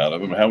we got out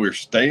of them, how we're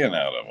staying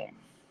out of them.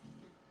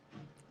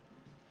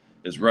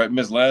 It's right,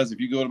 Miss Laz. If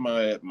you go to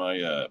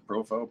my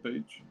profile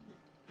page,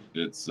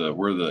 it's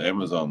where the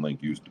Amazon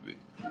link used to be.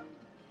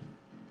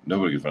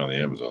 Nobody can find the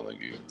Amazon link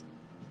either.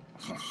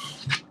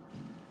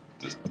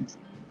 Just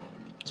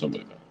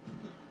somebody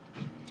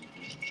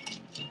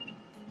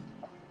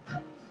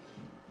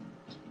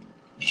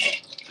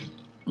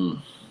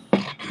found.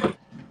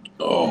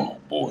 Oh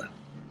boy,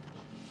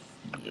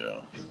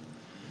 yeah.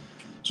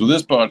 So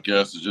this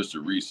podcast is just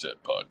a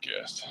reset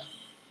podcast.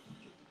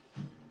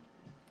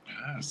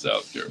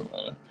 South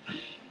Carolina,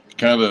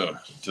 kind of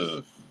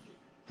to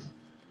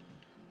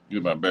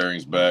get my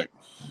bearings back.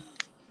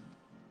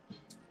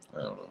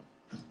 I don't know.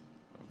 I'm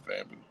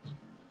vamping.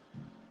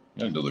 I'm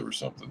gonna deliver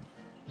something.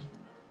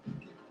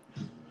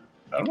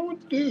 I don't know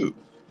what to do.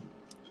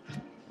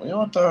 What do you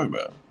want to talk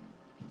about?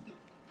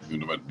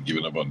 You about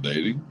giving up on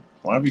dating?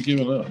 Why have you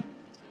given up?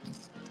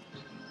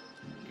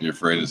 You're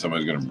afraid that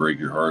somebody's gonna break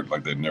your heart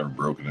like they've never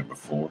broken it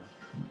before?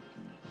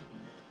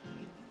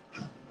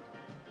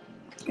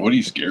 What are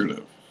you scared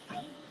of?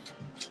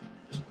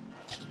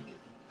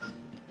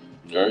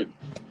 Right?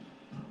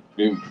 I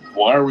mean,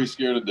 why are we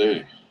scared of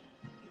dating?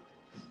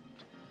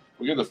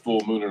 We got the full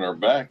moon in our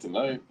back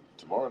tonight,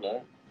 tomorrow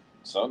night,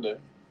 Sunday,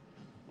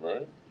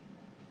 right?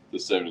 The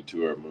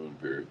 72-hour moon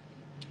period.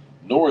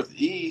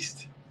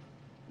 Northeast?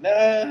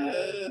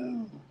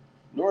 No.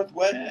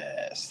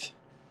 Northwest.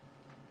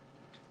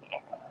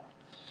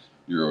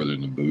 You're over there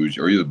in the bougie.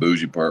 Are you the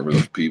bougie part where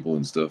those people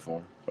and stuff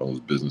are? All those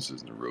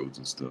businesses and the roads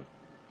and stuff.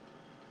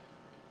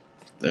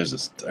 There's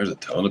a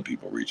ton of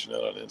people reaching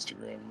out on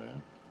Instagram,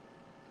 man.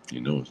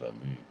 You know what I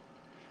mean.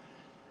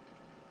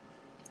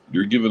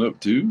 You're giving up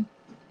too?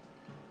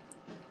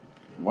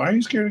 Why are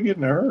you scared of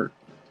getting hurt?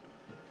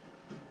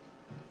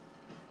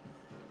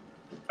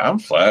 I'm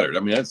flattered. I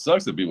mean, it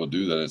sucks that people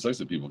do that. It sucks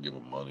that people give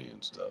them money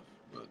and stuff.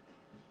 But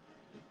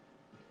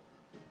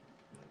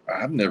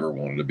I've never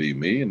wanted to be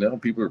me, and now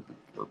people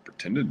are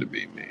pretending to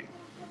be me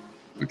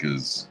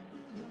because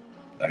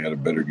I got a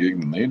better gig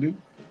than they do.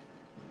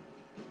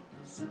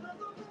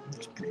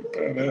 It's pretty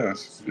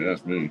badass, if you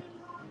ask me.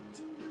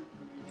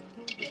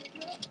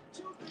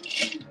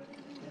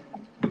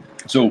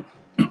 So,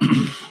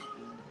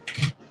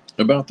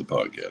 about the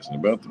podcast and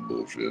about the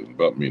bullshit and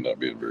about me not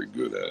being very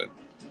good at it.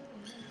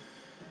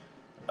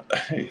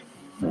 Hey,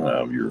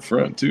 you're a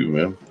friend too,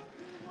 man.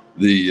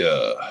 The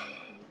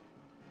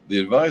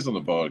advice on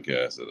the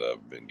podcast that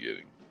I've been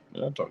getting,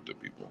 and I talk to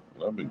people,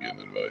 and I've been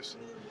getting advice.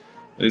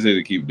 They say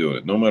to keep doing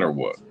it, no matter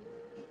what.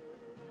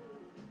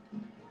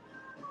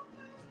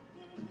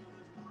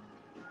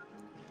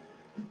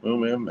 Well,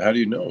 man, how do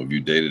you know? Have you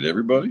dated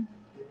everybody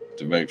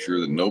to make sure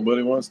that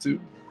nobody wants to?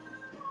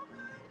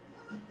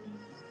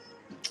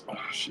 Oh,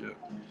 shit.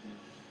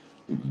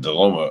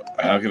 Dilemma.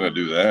 How can I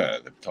do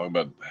that? Talk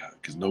about,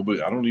 because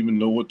I don't even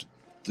know what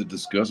to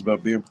discuss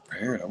about being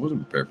prepared. I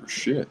wasn't prepared for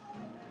shit.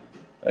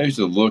 I used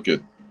to look at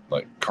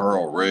like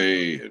Carl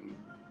Ray and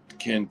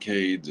Ken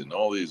Cades and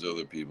all these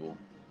other people.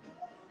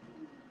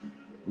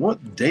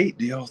 What date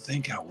do y'all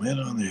think I went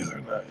on the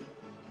other night?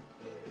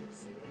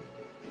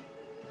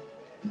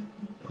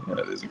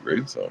 That is a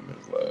great song,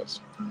 Ms.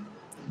 Last.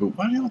 But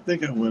why do y'all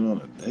think I went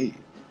on a date?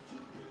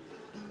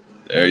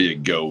 There you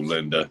go,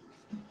 Linda.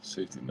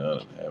 69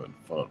 and having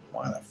fun.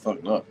 Why the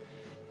fuck not?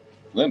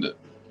 Linda,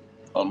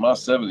 on my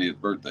 70th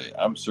birthday,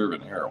 I'm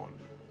serving heroin.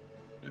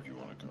 If you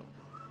want to come.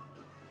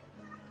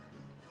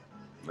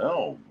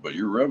 No, but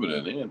you're rubbing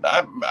it in.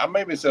 I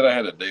maybe said I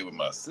had a date with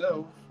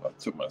myself. I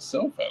took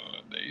myself out on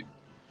a date.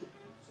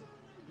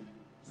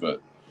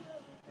 But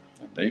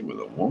a date with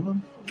a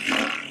woman?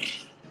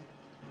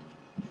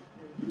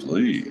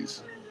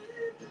 Please.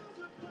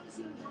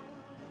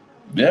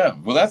 Yeah,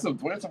 well, that's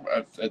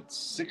at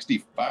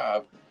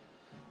 65.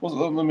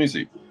 Well, let me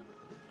see.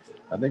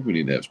 I think we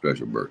need to have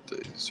special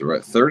birthdays. So,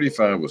 right,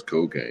 35 was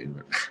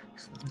cocaine.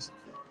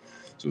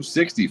 So,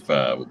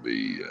 65 will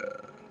be,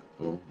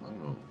 I don't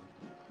know.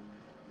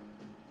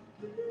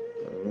 I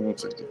don't know what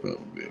 65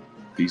 would be.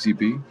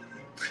 PCP?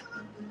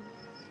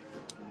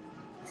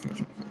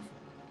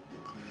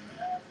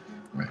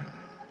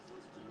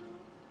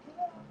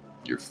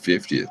 Your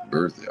 50th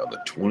birthday on the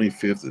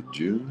 25th of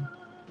June?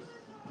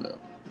 No.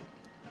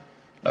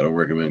 I don't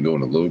recommend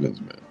going to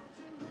Logan's, man.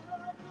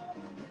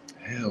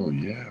 Hell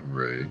yeah,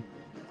 Ray.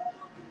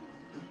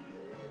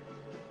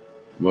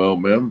 Well,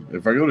 man,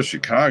 if I go to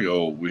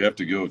Chicago, we have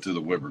to go to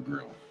the Weber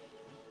Grill.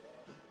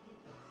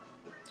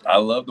 I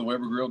love the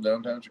Weber Grill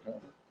downtown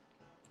Chicago.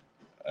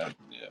 Yeah.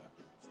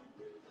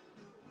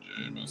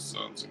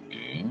 Jameson's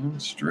again.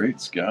 Straight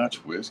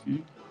Scotch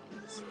whiskey.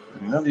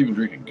 You're not even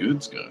drinking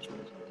good Scotch whiskey.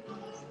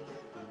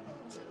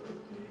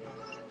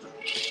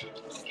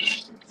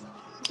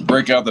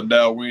 Break out the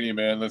Dow Weenie,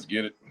 man. Let's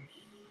get it.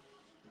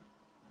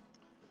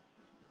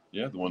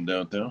 Yeah, the one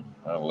downtown.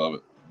 I love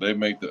it. They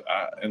make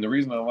and the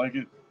reason I like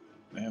it,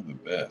 they have the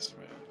best,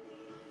 man.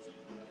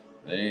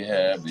 They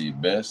have the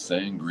best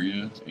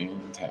sangria in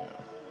town.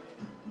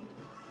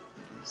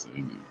 Yes,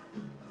 they do.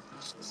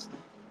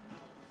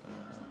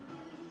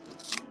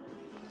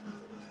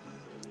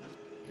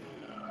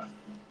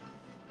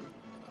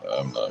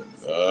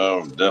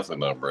 I'm definitely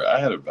not. I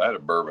had a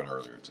bourbon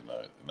earlier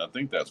tonight, and I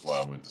think that's why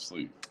I went to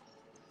sleep.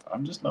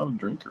 I'm just not a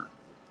drinker.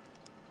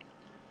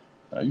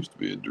 I used to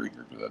be a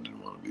drinker because I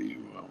didn't want to be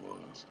who I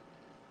was.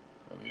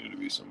 I needed to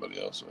be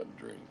somebody else, so I had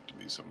to drink to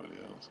be somebody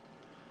else.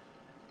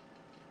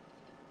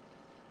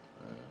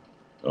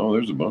 Oh,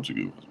 there's a bunch of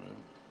good ones, man.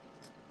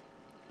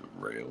 The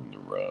Rail and the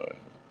Rye.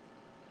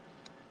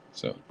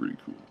 Sounds pretty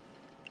cool.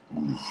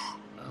 Oof,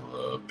 I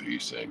love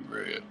Peace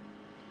Sangria.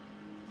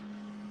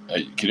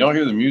 Hey, can y'all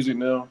hear the music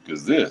now?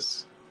 Because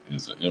this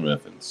is an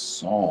MFing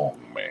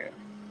song, man.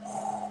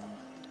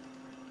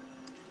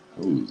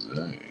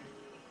 Jose.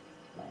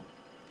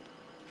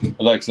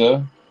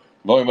 Alexa,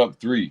 volume up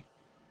 3.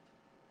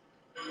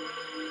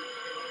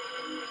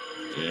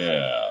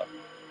 Yeah.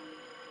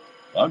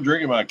 I'm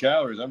drinking my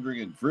calories. I'm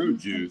drinking fruit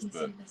juice,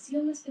 but...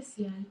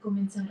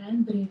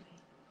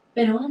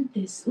 Pero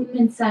antes, un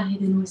mensaje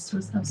de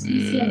nuestros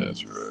auspiciadores. Yeah,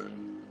 that's right.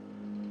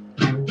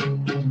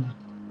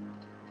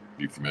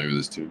 You familiar with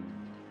this tune?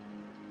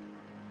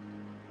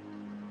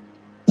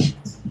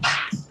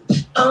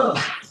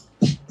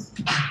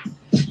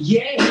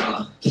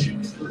 Yeah.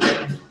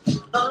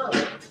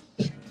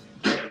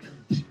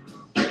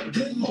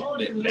 Good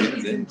morning,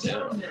 ladies and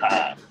gentlemen.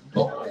 Hi.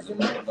 Boys and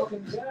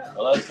motherfucking girls.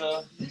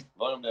 Alexa,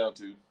 volume down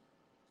 2.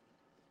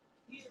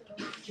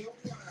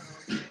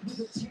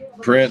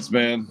 Prince,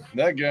 man.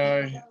 That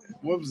guy,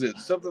 what was it?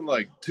 Something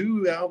like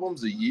 2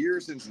 albums a year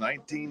since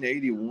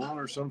 1981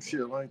 or some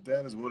shit like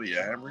that is what he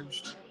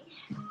averaged.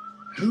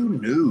 Who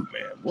knew,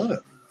 man? What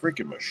a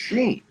freaking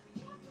machine.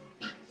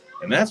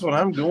 And that's what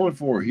I'm going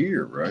for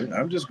here, right?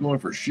 I'm just going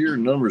for sheer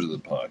numbers of the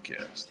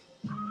podcast.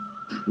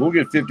 We'll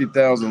get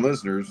 50,000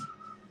 listeners,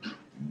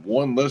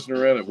 one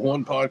listener at it,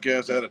 one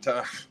podcast at a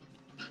time.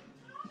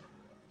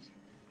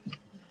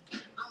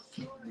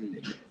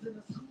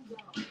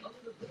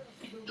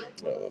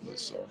 I love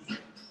this song.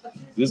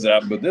 This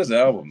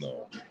album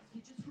though.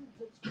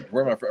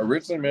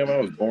 Originally, man, I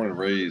was born and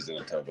raised in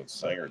a town called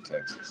Sanger,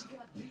 Texas.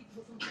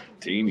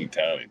 Teeny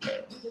tiny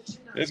town.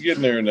 It's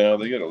getting there now.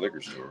 They got a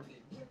liquor store.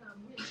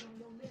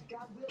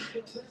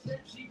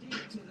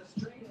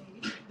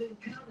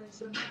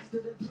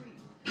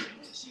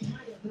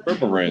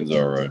 Purple Rain's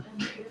all right.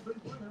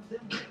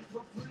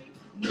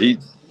 I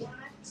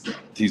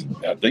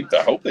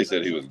hope they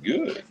said he was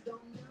good.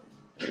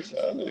 I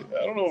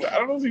don't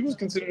know if he was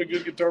considered a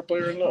good guitar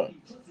player or not.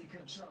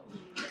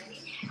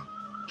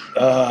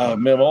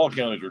 Man, all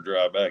counties were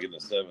dry back in the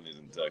 70s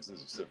in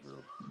Texas, except for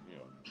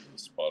the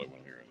spotted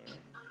one here and there.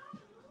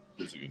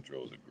 Pussy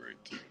Control is a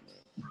great tune,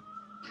 man.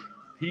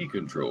 He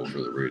Control for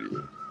the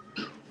radio.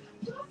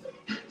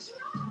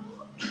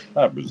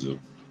 Hi, Brazil.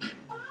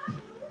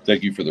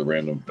 Thank you for the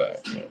random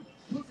fact, man.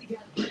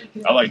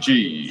 I like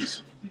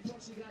cheese.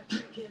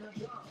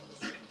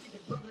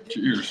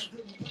 Cheers.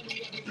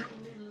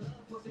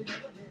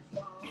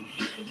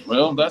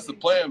 Well, that's the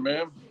plan,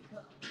 man.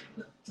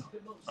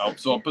 I'll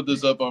put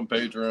this up on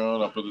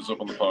Patreon. I'll put this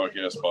up on the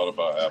podcast,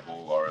 Spotify,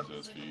 Apple,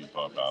 RSS feed,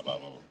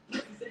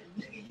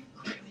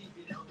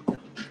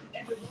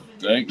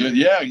 Thank good.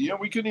 Yeah,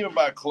 we couldn't even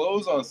buy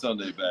clothes on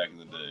Sunday back in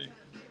the day.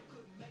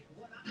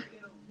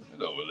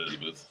 Hello,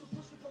 Elizabeth.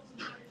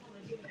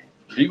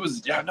 He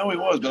was, I know he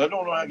was, but I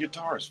don't know how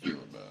guitarists feel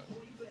about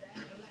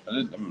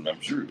it.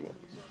 I'm sure he was.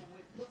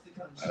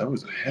 That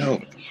was a hell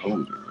of a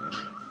composer, man.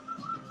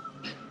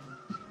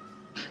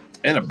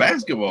 And a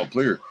basketball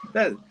player.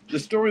 The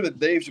story that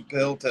Dave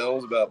Chappelle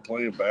tells about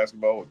playing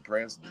basketball with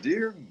Prince,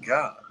 dear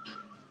God.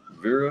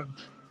 Vera,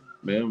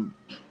 ma'am,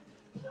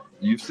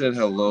 you've said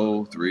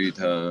hello 3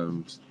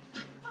 times.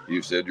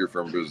 You've said you're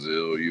from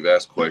Brazil. You've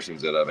asked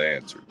questions that I've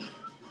answered.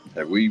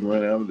 Have we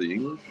run out of the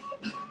English?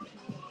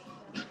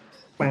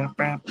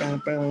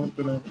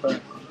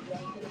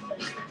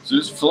 So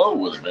just flow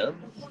with it, man.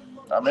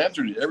 I'm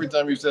answering you. Every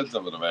time you said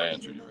something, I've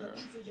answered you, Vera.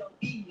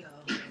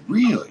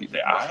 Really?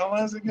 They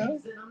idolize the guy?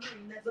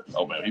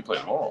 Oh, man, he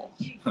played them all.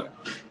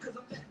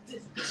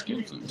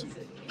 Skin flute, too.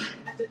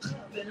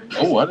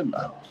 Oh, I didn't.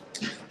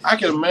 I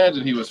can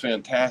imagine he was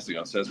fantastic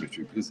on Sesame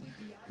Street because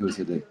he was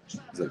he's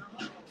like,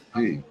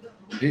 hey,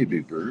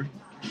 Big Bird,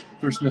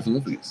 we're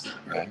Sniffleupagus,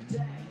 right?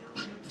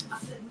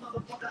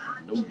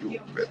 Know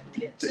your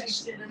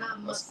reputation.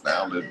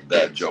 Astounded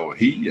that Joe,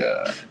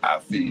 I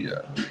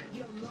feel.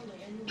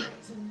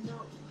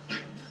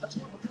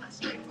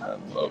 I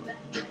love it.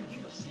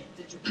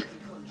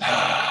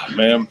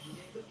 Man,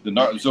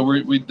 so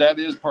we that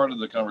is part of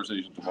the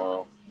conversation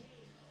tomorrow.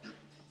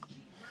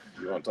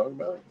 You want to talk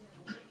about it?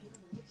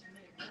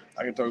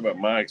 I can talk about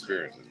my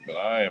experiences, but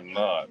I am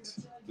not.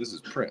 This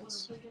is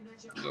Prince.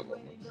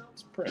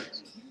 It's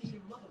Prince.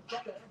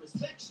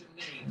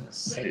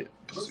 Say it,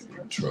 pussy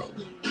control.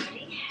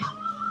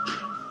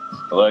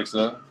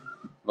 Alexa,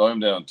 volume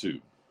down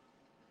 2.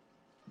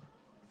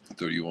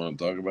 So you want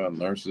to talk about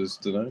narcissists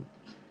tonight?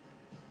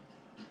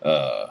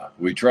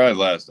 We tried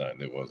last night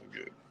and it wasn't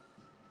good.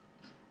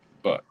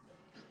 But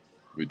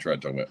we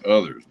tried talking about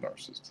others'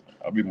 narcissists tonight.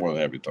 I'll be more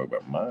than happy to talk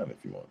about mine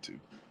if you want to.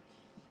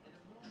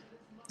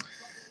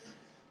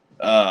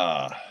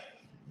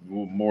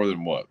 More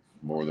than what?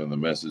 More than the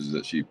message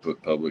that she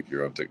put public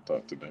here on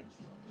TikTok today,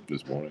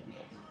 this morning.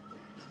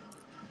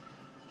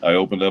 I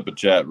opened up a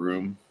chat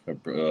room. I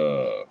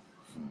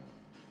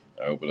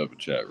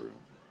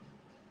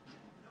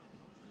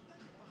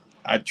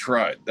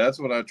tried. That's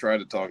what I tried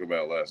to talk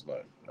about last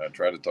night. I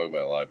tried to talk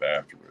about life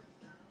after it,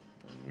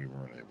 and we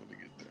weren't able to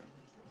get there.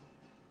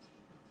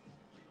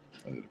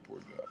 I did a poor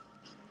job.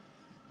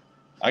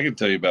 I can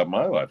tell you about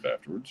my life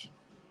afterwards.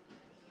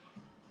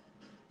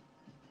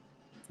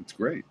 It's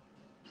great.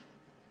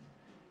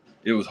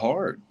 It was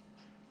hard.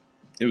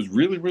 It was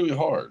really, really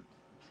hard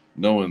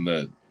knowing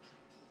that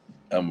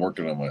I'm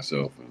working on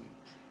myself and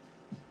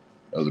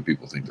other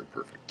people think they're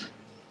perfect.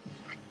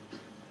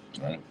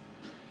 Right?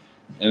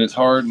 And it's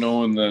hard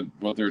knowing that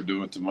what they're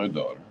doing to my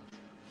daughter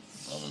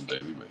on a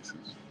daily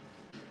basis.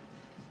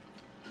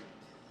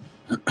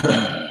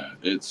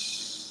 It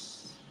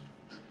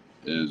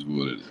is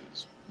what it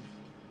is.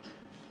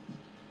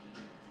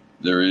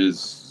 There is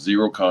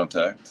zero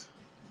contact.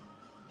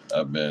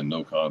 I've been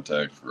no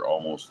contact for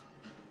almost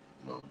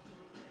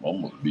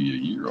be a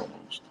year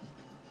almost.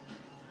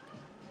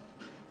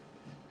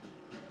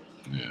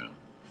 Yeah.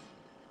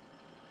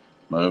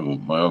 My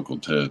uncle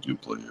Ted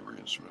could play every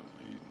instrument.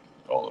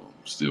 All of them: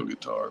 steel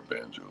guitar,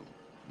 banjo,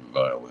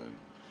 violin,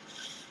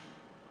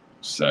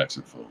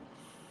 saxophone,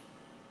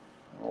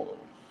 all of them.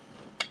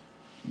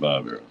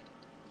 Bob Arrow.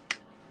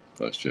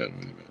 Nice chatting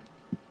with you, man.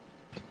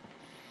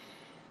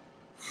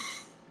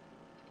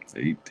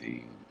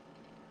 18.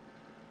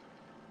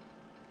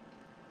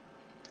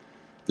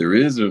 There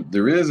is an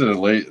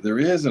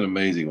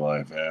amazing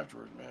life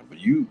afterward, man. But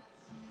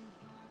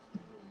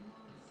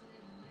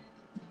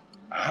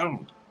I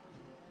don't.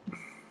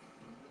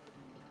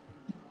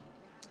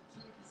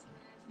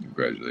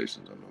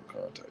 Congratulations on no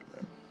contact,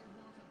 man.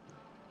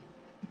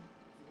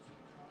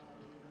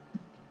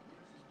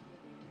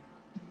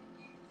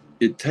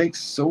 It takes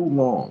so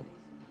long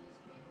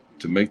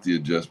to make the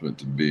adjustment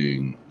to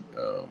being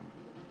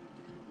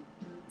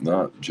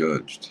not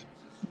judged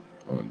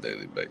on a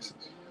daily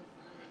basis,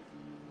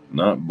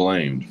 not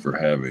blamed for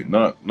having,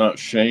 not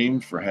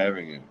shamed for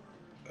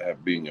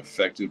being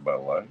affected by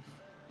life.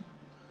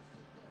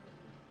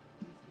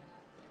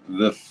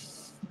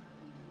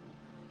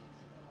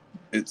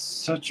 It's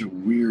such a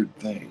weird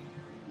thing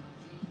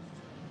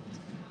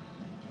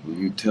when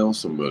you tell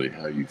somebody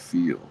how you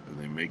feel and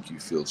they make you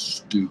feel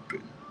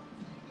stupid.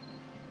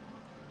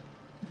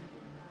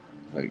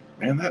 Like,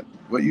 man,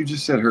 what you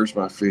just said hurts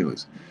my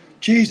feelings.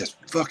 Jesus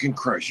fucking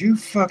Christ, you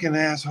fucking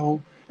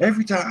asshole.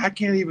 Every time I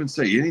can't even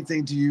say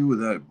anything to you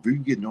without you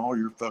getting all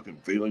your fucking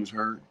feelings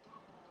hurt.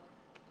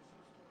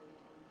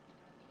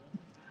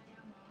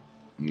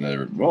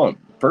 Well,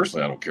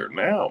 personally, I don't care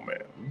now,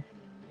 man.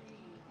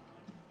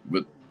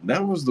 But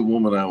that was the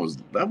woman I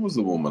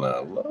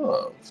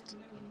loved.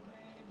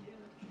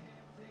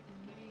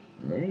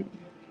 Right?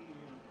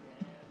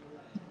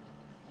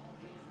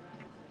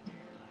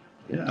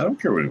 Yeah, I don't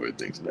care what anybody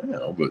thinks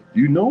now, but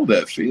you know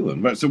that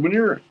feeling, right? So when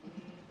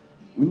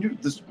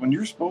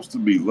you're supposed to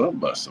be loved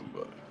by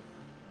somebody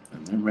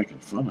and they're making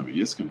fun of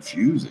you, it's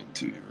confusing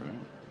to you, right?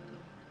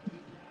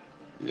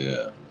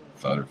 Yeah,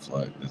 fight or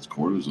flight. That's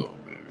cortisol,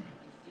 baby.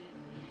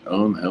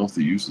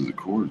 Unhealthy uses of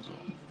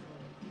cortisol.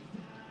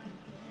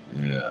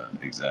 Yeah,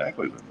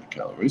 exactly. Linda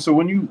Callaway. So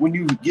when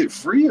you get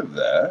free of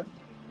that,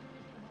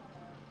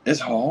 it's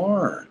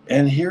hard.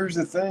 And here's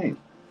the thing: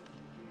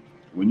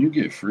 when you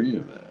get free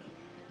of that,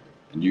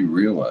 and you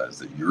realize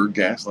that you're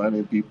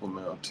gaslighting people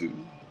now too.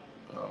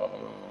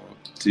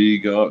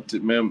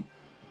 Man,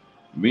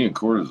 me and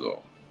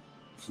cortisol.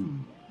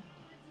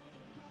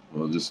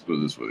 Well, just put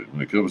it this way: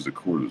 when it comes to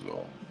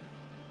cortisol,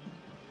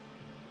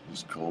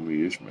 just call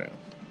me Ishmael.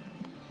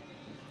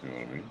 You know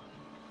what I mean?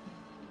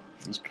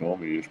 Just call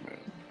me Ishmael.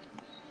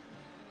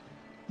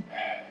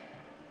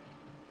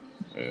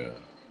 Yeah.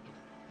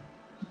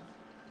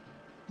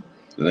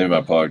 The name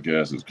of my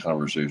podcast is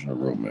Conversational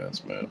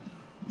Romance, man.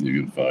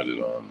 You can find it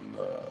on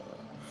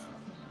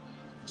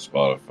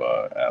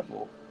Spotify,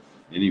 Apple,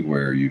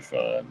 anywhere you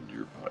find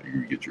you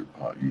get your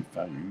you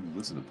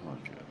listen to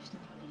podcasts.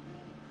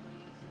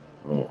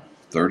 Oh,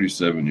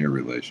 37-year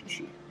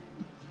relationship.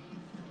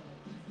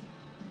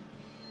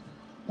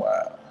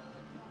 Wow.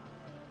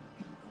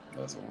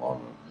 That's a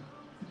long one.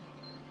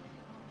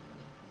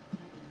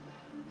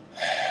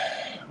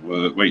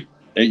 Well, wait,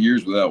 8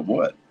 years without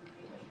what?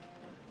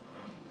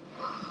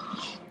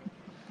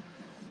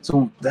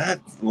 So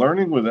that's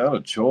learning without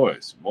a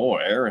choice.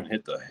 Boy, Aaron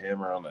hit the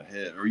hammer on the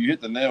head. Or you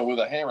hit the nail with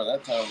a hammer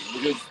that time,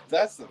 because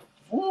that's the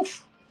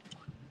woof.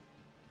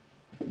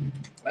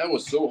 That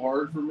was so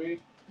hard for me.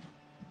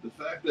 The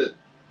fact that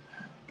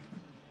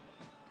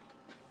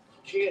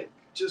you can't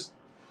just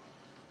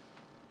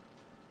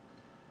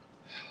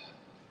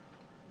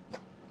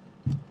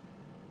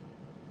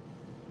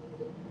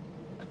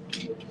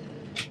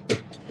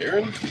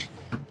Aaron,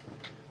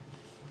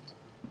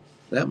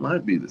 that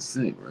might be the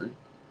thing, right?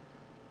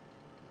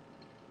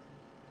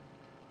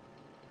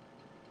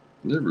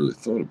 Never really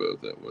thought about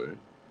it that way.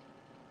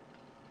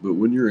 But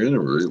when you're in a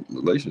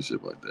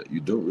relationship like that, you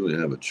don't really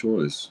have a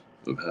choice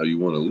of how you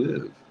want to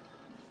live.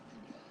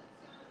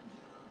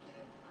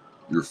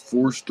 You're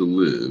forced to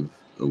live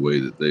a way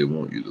that they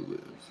want you to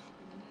live.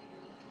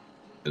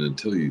 And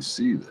until you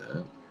see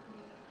that,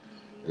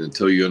 and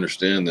until you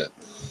understand that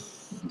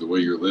the way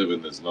you're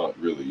living is not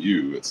really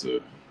you, it's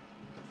a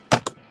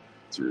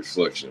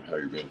reflection of how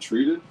you're being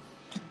treated.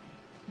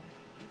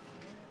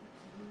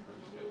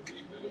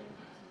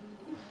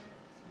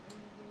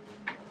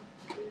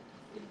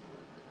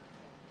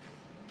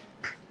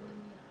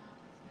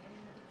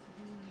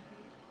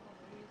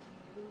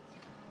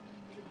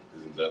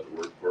 Isn't that the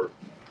work part?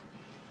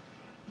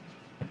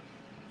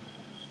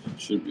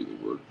 Should be the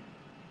work.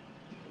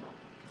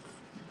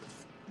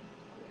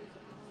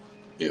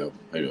 Yeah,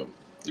 hang on.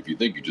 If you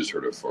think you just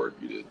heard a fart,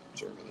 you did.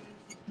 Sorry about that.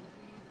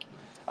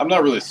 I'm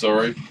not really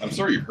sorry. I'm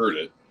sorry you heard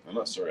it. I'm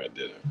not sorry I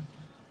did it.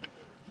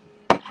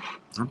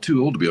 I'm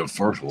too old to be on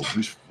fart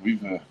holes.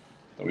 We've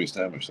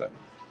established that.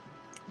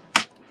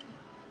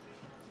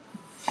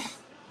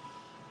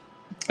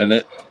 And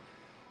that,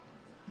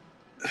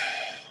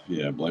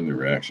 yeah, blame the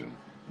reaction.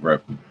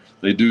 Right.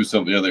 They do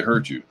something, yeah, they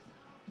hurt you.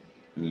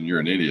 And then you're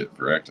an idiot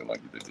for acting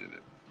like they did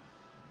it.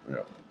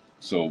 Yeah.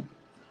 So,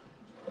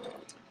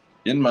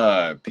 in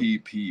my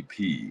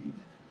PPP,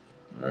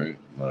 right,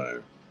 my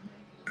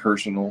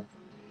purposeful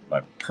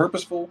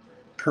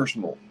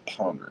personal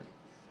pondering,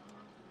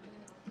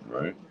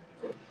 right?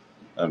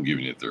 I'm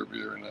giving you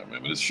therapy right now,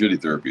 man, but it's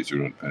shitty therapy, so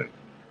you don't pay.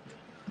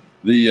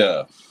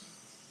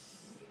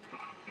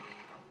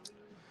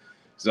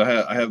 So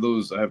I have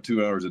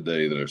 2 hours a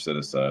day that are set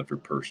aside for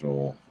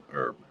personal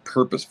or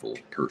purposeful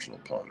personal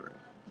pondering.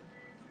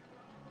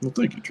 Well,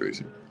 thank you,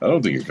 Tracy. I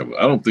don't think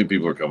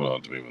people are coming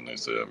on to me when they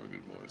say I have a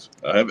good voice.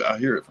 I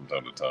hear it from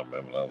time to time,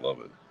 man, and I love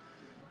it.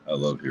 I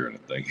love hearing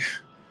it. Thank you.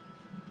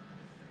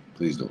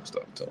 Please don't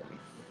stop telling me.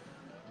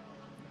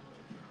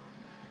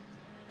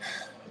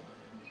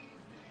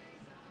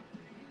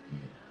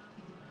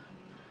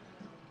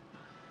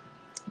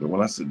 But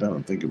when I sit down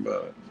and think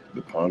about it,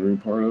 the pondering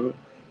part of it,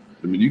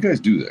 I mean, you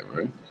guys do that,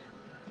 right?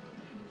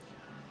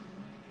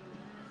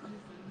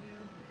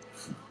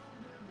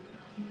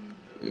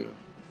 Yeah.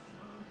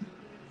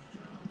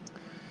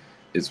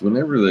 It's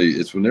whenever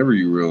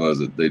you realize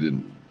that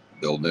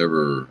they'll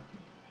never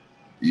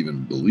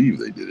even believe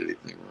they did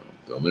anything wrong.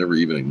 They'll never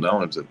even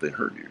acknowledge that they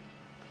hurt you.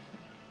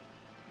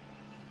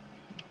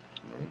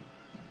 Right?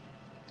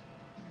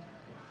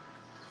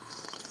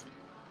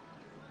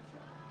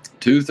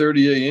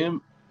 2:30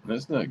 a.m.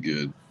 That's not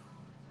good.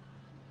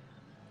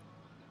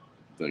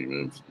 Thank you,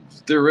 man.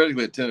 It's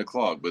theoretically at 10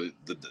 o'clock, but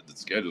the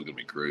schedule's gonna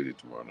be crazy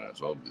tomorrow night,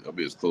 so I'll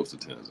be as close to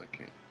 10 as I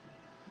can.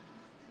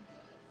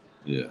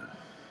 Yeah.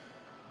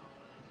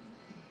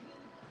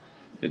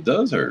 It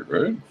does hurt,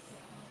 right?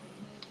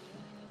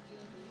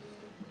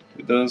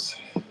 It does.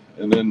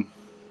 And then,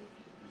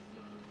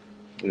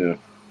 yeah.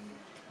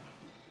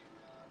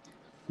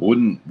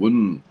 Wouldn't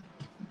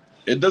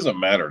it doesn't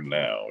matter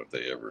now if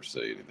they ever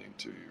say anything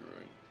to you,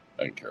 right?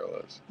 I can care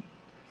less.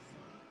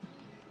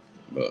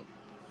 But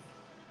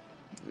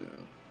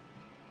yeah.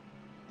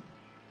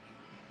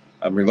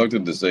 I'm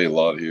reluctant to say a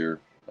lot here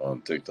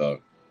on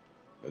TikTok.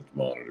 It's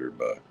monitored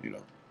by,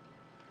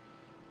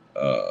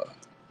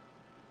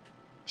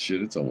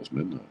 shit, it's almost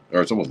midnight.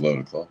 Or it's almost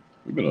 11 o'clock.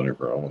 We've been on here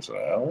for almost an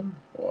hour.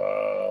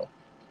 Wow.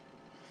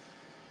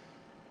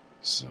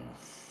 So.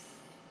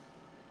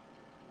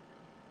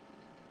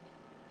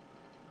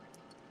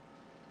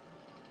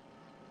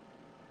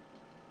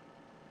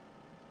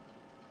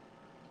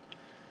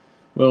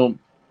 Well,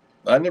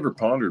 I never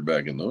pondered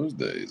back in those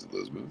days,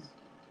 Elizabeth.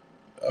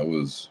 I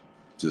was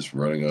just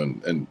running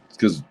on, and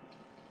because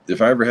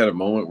if I ever had a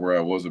moment where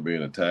I wasn't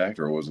being attacked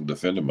or I wasn't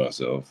defending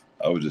myself,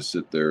 I would just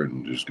sit there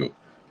and just go.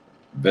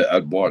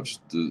 I'd watch.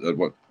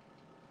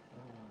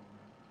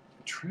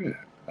 Trip.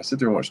 I sit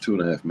there and watch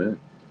 2.5 Men.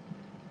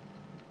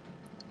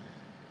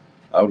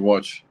 I'd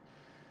watch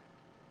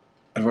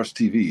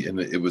TV, and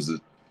it was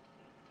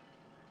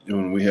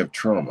when we have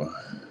trauma,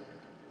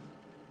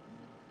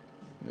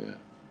 Yeah.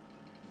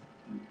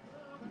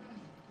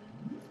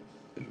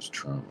 It was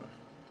trauma.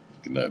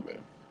 Good night, man.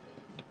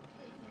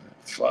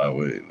 Fly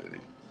away, lady.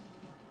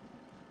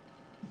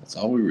 That's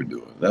all we were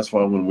doing. That's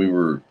why when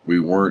we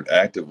weren't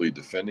actively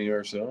defending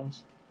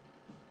ourselves,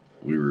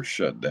 we were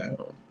shut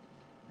down,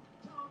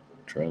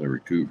 trying to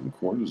recoup from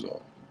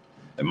cortisol.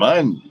 And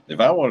mine, if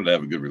I wanted to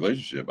have a good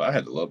relationship, I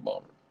had to love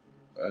bomb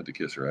her. I had to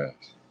kiss her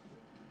ass.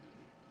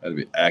 I had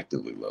to be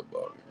actively love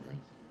bombing her. Right?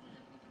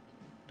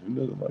 Who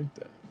doesn't like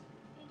that?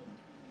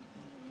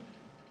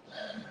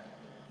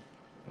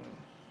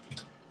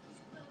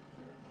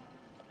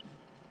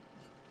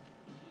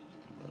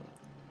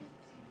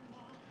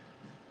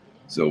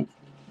 So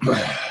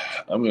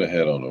I'm going to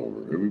head on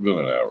over. We've been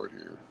an hour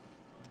here.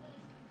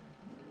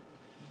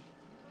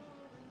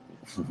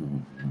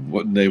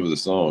 What name of the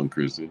song,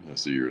 Christy? I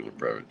see you're in the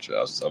private chat.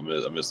 I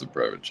missed the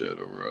private chat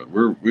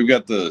over. We've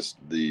got the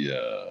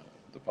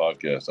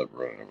podcast up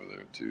running over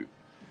there too.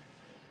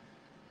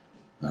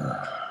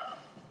 The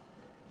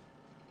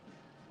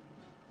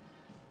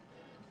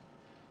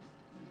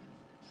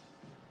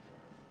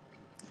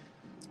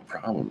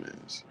problem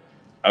is,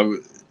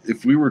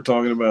 if we were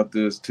talking about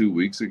this 2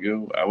 weeks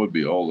ago, I would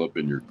be all up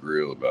in your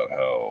grill about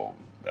how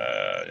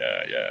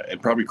yeah,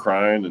 and probably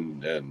crying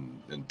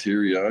and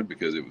teary eyed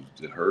because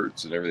it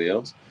hurts and everything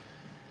else.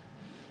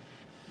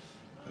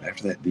 But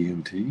after that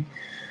DMT,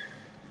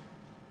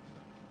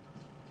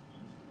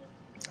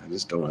 I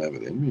just don't have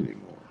it in me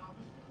anymore.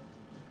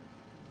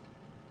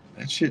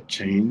 That shit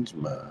changed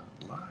my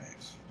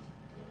life.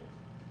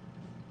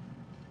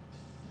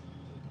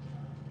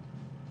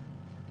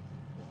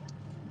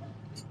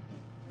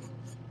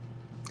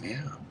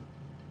 Yeah.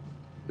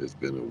 It's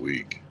been a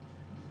week.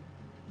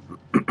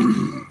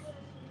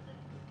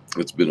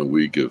 It's been a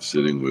week of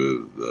sitting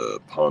with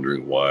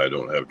pondering why I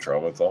don't have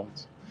trauma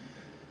thoughts.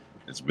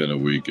 It's been a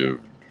week of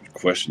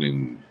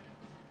questioning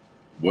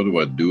what do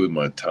I do with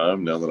my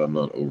time now that I'm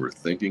not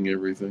overthinking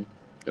everything.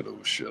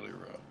 Hello, Shelly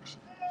Rocks.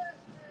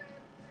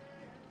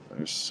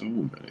 There's so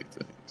many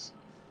things.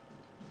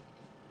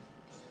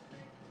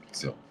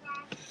 So,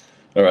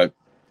 all right,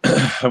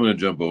 I'm going to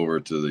jump over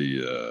to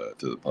the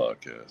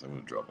podcast. I'm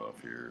going to drop off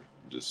here,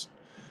 just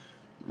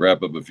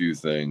wrap up a few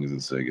things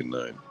and say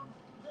goodnight.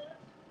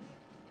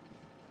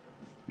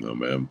 No,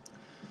 ma'am.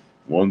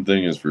 One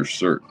thing is for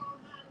certain,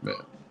 man,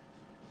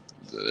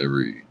 that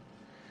every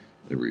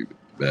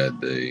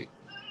bad day,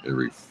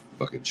 every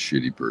fucking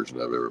shitty person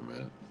I've ever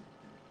met,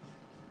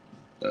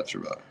 I've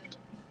survived.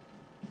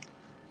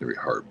 Every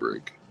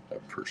heartbreak,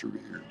 I've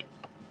persevered.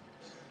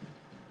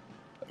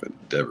 I've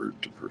endeavored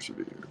to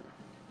persevere.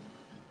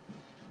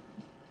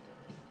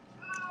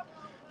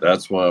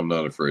 That's why I'm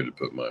not afraid to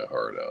put my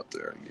heart out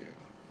there again.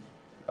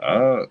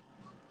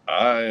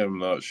 I am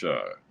not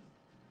shy.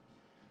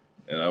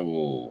 And it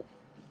will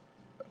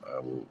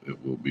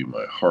be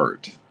my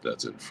heart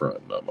that's in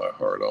front, not my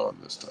heart on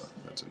this time.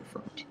 That's in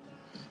front.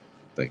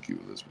 Thank you,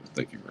 Elizabeth.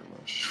 Thank you very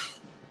much.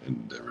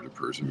 Endeavor to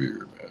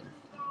persevere, man.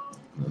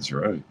 That's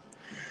right.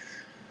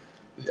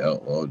 The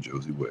outlaw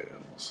Josie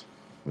Wales.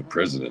 The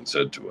president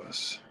said to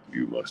us,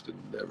 you must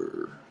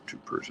endeavor to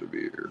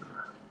persevere.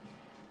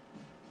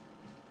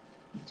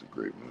 It's a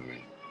great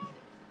movie.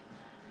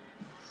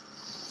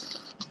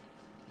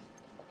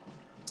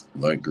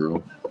 Light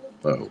Girl,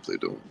 I hope they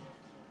don't.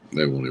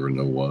 They won't ever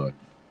know why.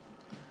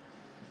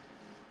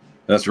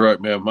 That's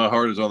right, man. My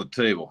heart is on the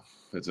table.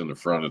 It's in the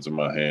front. It's in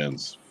my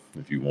hands.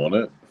 If you want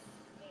it,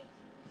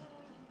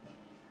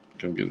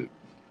 come get it.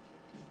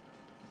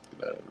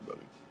 Good night,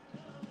 everybody.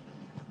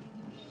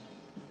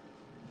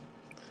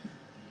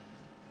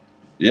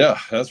 Yeah,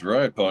 that's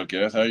right,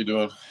 podcast. How you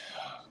doing?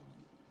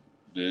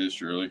 It is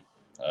Shirley.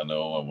 I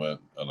know I went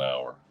an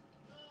hour.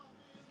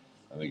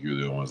 I think you're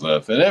the only ones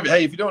left. And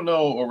hey, if you don't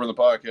know, over in the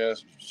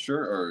podcast,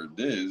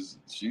 Diz,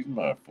 she's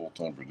my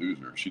full-time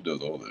producer. She does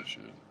all this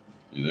shit.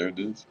 You there,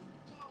 Diz?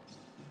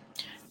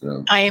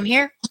 So, I am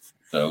here.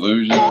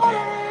 illusion. Oh,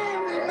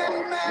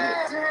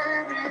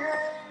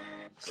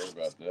 sorry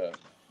about that.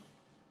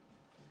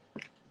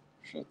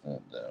 Shut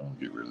that down.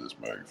 Get rid of this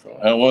microphone.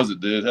 How was it,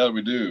 Diz? How did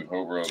we do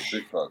over on the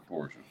TikTok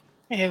portion?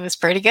 It was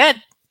pretty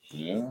good.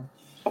 Yeah.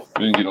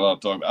 We didn't get a lot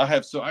of talk. I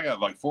got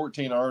like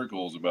 14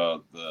 articles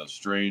about the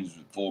strange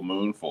full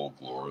moon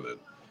folklore that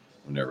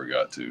we never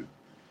got to.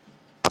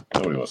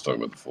 Nobody wants to talk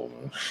about the full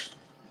moon.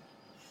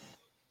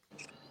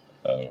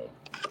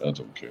 I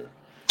don't care.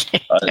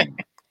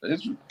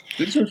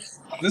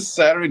 This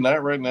Saturday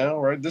night right now,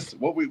 right?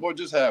 What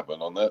just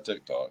happened on that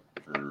TikTok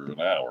for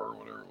an hour or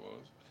whatever it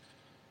was.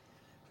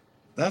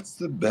 That's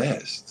the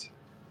best.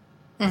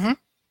 Mm-hmm.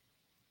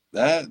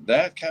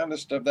 That kind of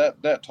stuff,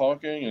 that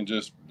talking and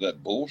just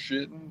that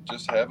bullshitting,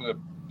 just having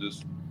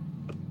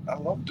I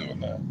love doing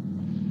that.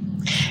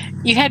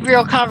 You had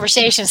real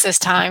conversations this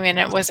time, and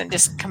it wasn't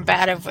just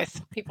combative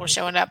with people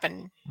showing up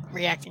and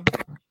reacting.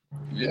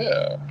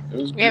 Yeah, it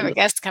was. We have a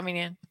guest coming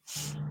in.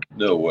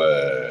 No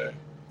way!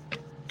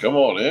 Come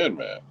on in,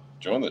 man.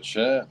 Join the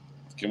chat.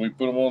 Can we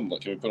put them on?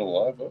 Can we put them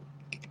live up?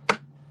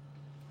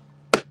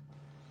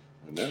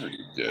 We never get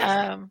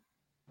guests.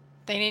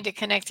 They need to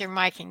connect their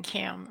mic and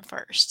cam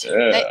first.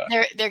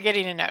 Yeah. They're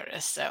getting a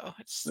notice, so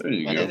it's There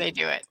you whether go. they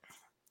do it.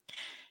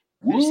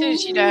 As soon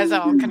as she does,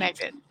 I'll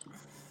connect it.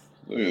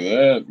 Look at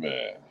that,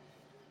 man.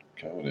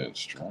 Coming in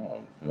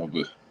strong. Oh,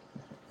 but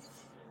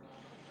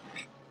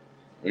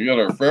we got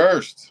our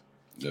first.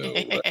 No.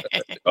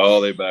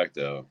 Oh, they backed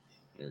out.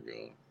 They're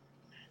gone.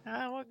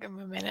 We'll give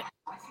them a minute.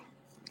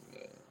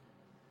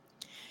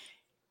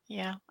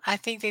 Yeah, I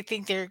think they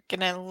think they're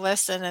gonna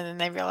listen, and then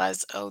they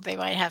realize, oh, they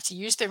might have to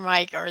use their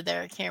mic or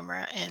their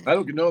camera. And I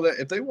don't know that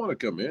if they want to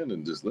come in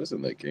and just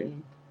listen, they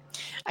can.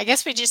 I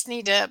guess we just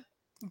need to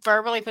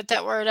verbally put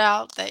that word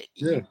out that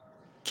Yeah. you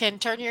can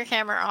turn your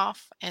camera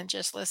off and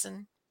just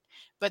listen,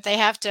 but they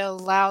have to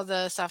allow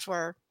the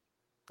software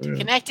Yeah.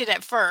 connected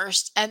at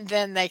first, and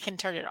then they can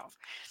turn it off.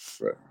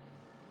 Right.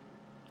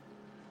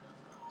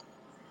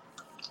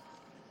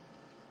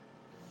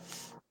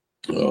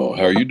 Oh,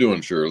 how are you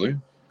doing, Shirley?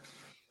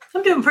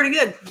 I'm doing pretty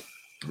good.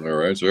 All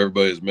right. So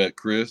everybody's met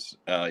Chris,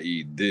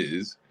 i.e.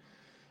 Diz.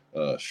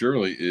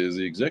 Shirley is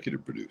the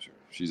executive producer.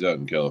 She's out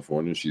in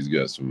California. She's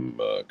got some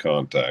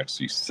contacts.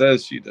 She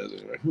says she does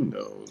it. Who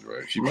knows,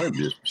 right? She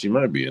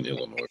might be in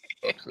Illinois.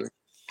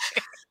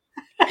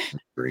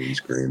 Green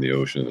screen, the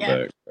ocean in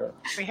the back.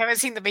 We haven't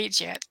seen the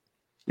beach yet.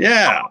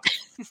 Yeah.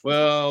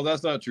 Well,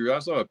 that's not true. I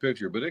saw a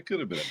picture, but it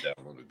could have been a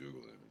downloaded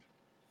Google image.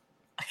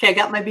 Okay, I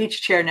got my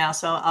beach chair now,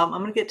 so I'm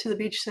going to get to the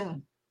beach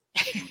soon.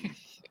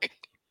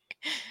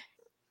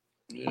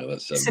 Yeah,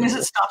 that's as soon as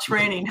it stops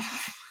raining.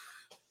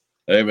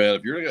 Hey, man,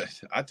 if you're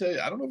I tell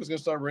you, I don't know if it's going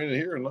to start raining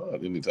here or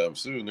not anytime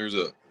soon.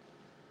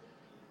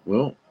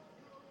 What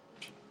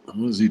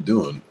is he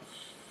doing?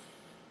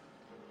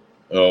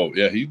 Oh,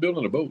 yeah, he's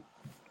building a boat.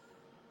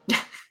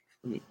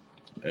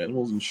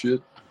 Animals and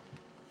shit.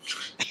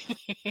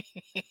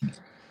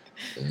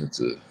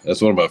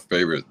 That's one of my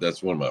favorite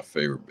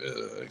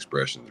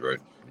expressions, right?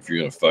 If you're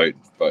gonna fight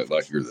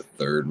like you're the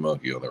third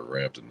monkey on the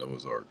ramp to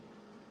Noah's Ark.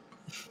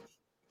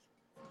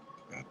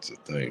 That's the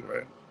thing,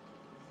 right?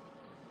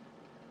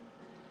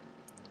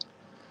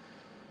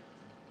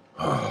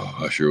 Oh,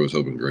 I sure was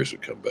hoping Grace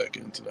would come back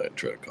in tonight and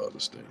try to cause a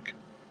stink.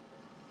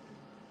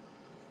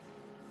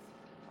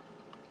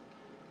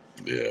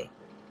 Yeah.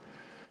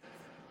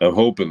 I'm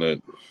hoping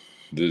that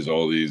there's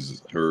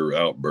her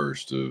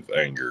outburst of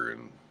anger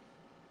and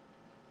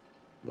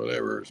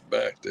whatever is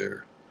back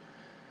there.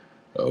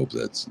 I hope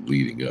that's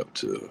leading up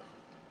to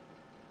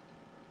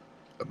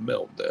a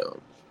meltdown,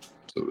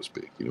 so to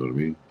speak. You know what I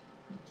mean?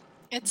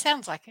 It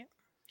sounds like it.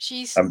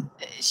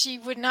 She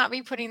would not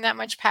be putting that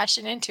much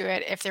passion into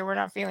it if there were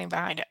not feeling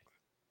behind it.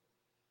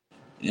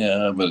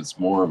 Yeah, but it's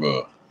more of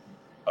a.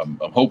 I'm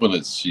hoping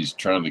that she's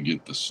trying to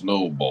get the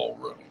snowball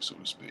running, so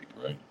to speak,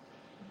 right?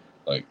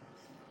 Like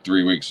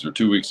 2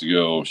 weeks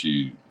ago,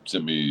 she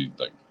sent me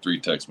like 3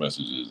 text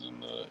messages in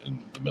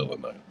the middle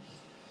of the night,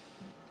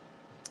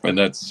 and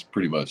that's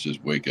pretty much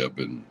just wake up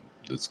and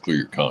let's clear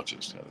your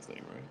conscience kind of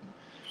thing, right?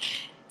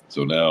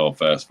 So now,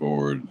 fast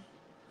forward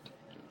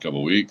a couple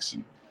of weeks,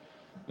 and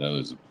now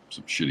there's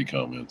some shitty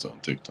comments on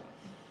TikTok.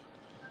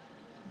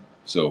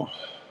 So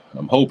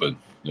I'm hoping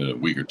in a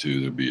week or two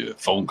there'll be a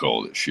phone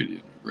call that's shitty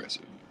and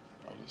aggressive.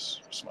 I'll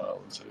just smile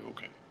and say,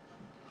 okay.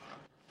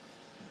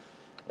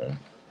 Right?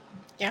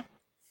 Yeah.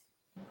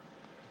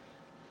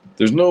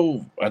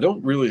 I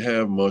don't really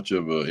have much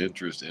of an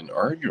interest in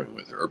arguing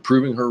with her or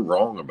proving her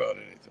wrong about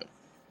anything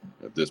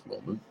at this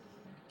moment.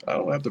 Why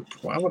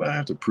would I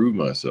have to prove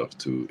myself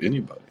to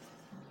anybody?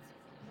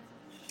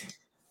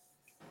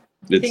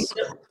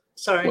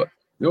 Sorry. What?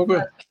 No, go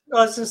ahead.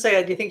 I was going to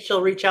say, do you think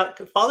she'll reach out?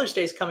 Father's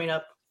Day's coming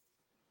up.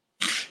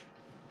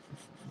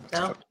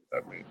 No?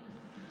 I mean,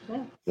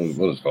 Yeah.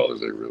 what does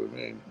Father's Day really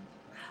mean?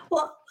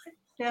 Well,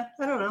 yeah,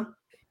 I don't know.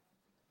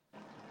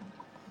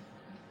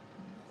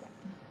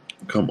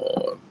 Come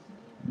on,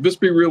 just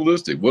be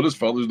realistic. What does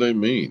Father's Day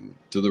mean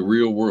to the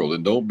real world?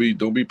 And don't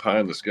be pie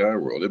in the sky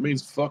world. It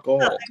means fuck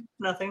all.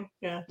 Nothing.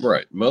 Yeah.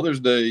 Right. Mother's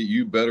Day,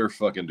 you better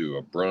fucking do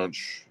a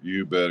brunch.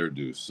 You better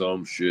do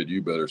some shit.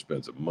 You better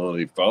spend some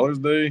money. Father's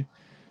Day,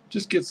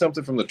 just get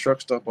something from the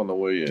truck stop on the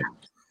way in.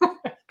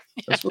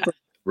 That's what.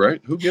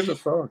 Right? Who gives a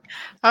fuck?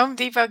 Home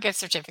Depot gift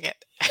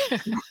certificate.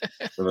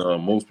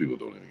 Most people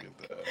don't even get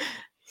that.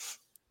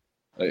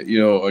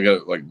 I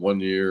got like 1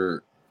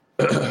 year,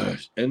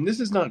 and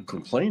this is not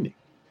complaining.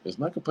 It's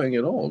not complaining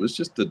at all. It's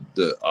just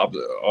the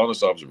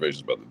honest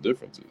observations about the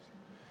differences.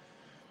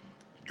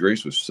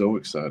 Grace was so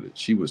excited.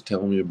 She was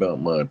telling me about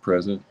my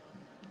present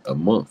a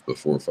month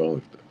before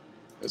Father's Day.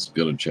 It's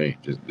going to change.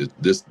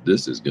 This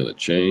is going to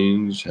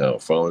change how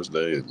Father's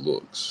Day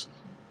looks.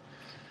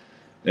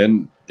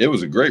 And it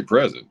was a great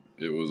present.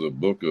 It was a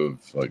book of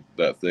like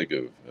that thick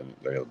and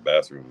they had a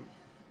bathroom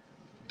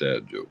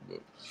dad joke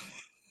books.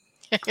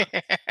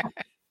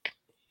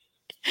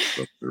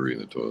 Stuff to read in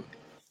the toilet.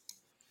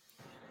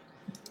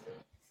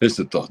 It's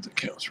the thought that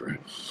counts, right?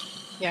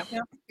 Yep.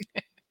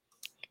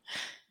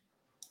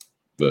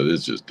 But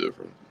it's just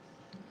different.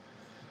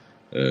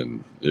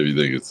 And if you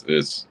think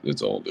it's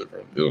all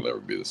different, it'll never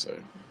be the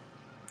same.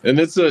 And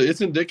it's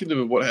indicative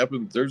of what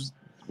happened.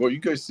 What you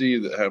guys see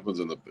that happens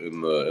in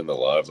the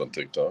lives on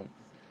TikTok.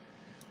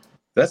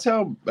 That's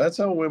how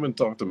women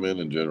talk to men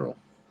in general,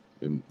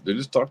 and they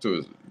just talk to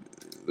us.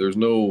 There's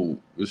no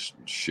this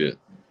shit.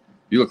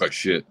 You look like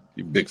shit.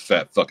 You big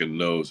fat fucking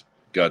nose.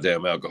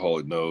 Goddamn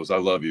alcoholic nose. I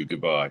love you.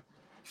 Goodbye.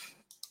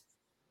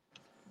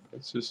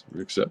 It's just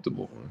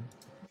acceptable.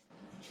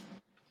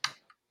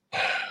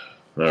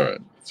 Right? All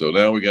right. So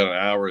now we got an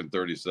hour and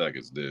 30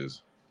 seconds,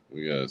 Diz.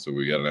 We got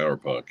an hour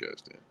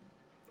podcast in.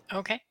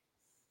 Okay.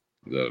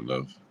 Is that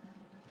enough?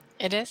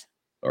 It is.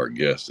 Our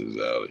guest is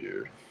out of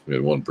here. We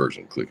had one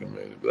person clicking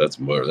made it, but that's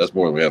more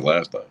than we had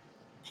last time.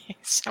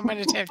 Someone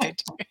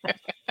attempted.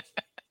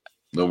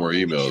 No more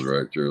emails,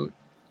 right, Shirley?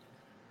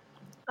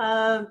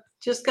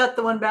 Just got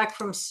the one back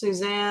from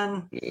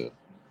Suzanne. Yeah.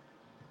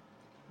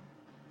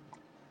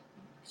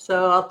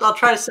 So I'll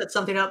try to set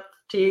something up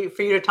for you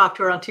to talk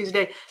to her on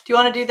Tuesday. Do you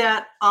want to do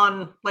that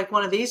on like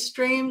one of these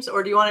streams,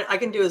 or do you want to? I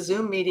can do a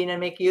Zoom meeting and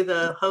make you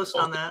the host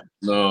on that.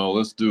 No,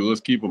 let's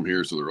keep them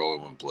here so they're all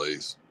in one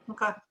place.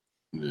 Okay.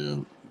 Yeah.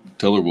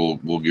 Tell her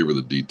we'll give her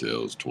the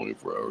details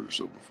 24 hours or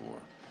so before.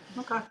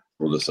 Okay.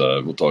 We'll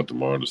decide. We'll talk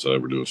tomorrow and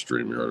decide we're doing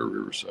StreamYard or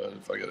Riverside.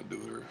 If I got to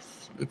do it, or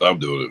if I'm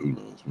doing it, who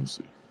knows? We'll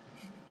see.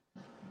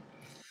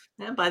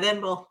 And by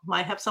then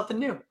might have something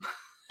new.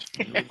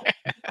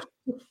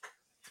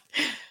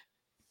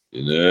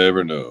 You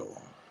never know.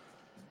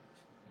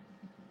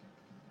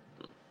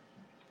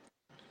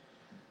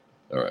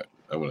 All right.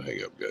 I'm going to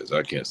hang up, guys.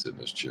 I can't sit in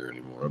this chair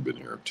anymore. I've been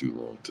here too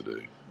long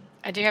today.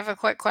 I do have a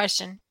quick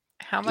question.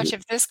 How much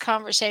of this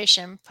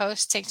conversation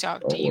post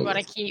TikTok do you want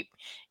to keep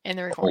in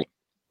the recording?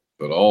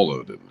 But all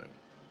of it in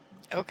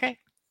there. Okay.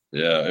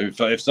 Yeah.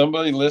 If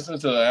somebody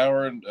listens to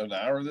an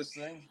hour of this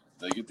thing,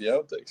 they get the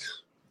outtakes.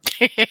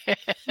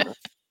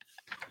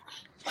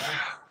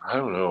 I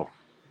don't know.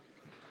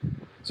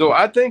 So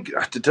I think,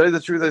 to tell you the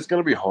truth, it's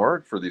going to be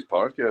hard for these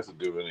podcasts to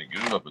do any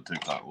good up at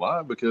TikTok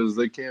Live because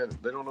they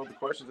don't know the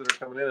questions that are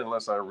coming in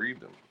unless I read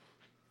them.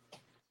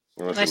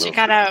 Unless you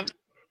kind of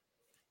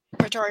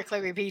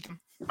rhetorically repeat them.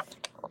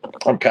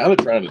 I'm kind of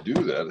trying to do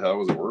that. How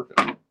was it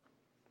working?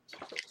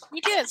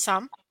 You did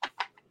some.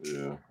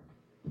 Yeah.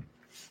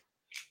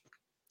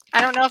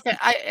 I don't know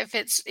if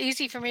it's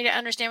easy for me to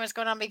understand what's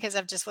going on because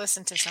I've just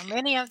listened to so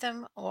many of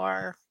them,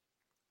 or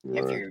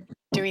if you're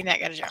doing that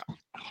good a job.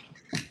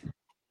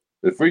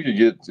 If we could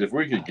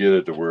get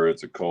it to where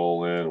it's a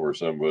call in, where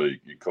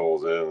somebody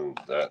calls in and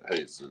that, hey,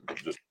 it's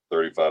just a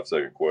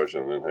 35-second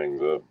question and then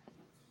hangs up.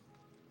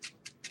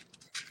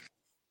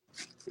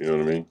 You know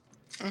what I mean?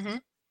 Mm-hmm.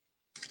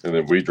 And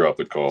then we drop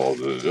the call.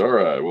 All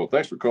right. Well,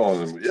 thanks for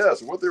calling. And yeah.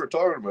 So what they were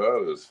talking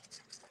about is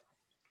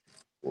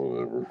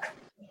whatever.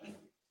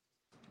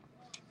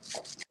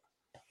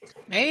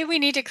 Maybe we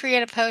need to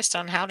create a post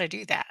on how to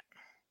do that.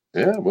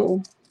 Yeah.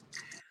 Well,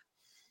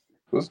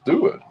 let's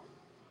do it.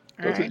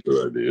 That's All right. a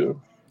good idea.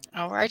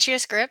 I'll write you a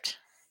script.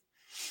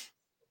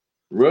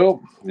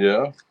 Well,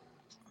 yeah.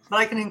 But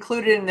I can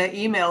include it in the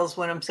emails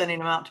when I'm sending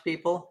them out to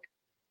people.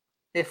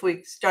 If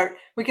we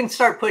can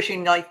start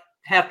pushing, like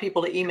have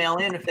people to email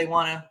in if they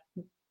want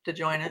to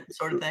join it,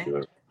 sort of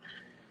thing.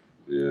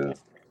 Yeah.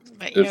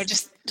 But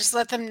just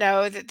let them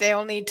know that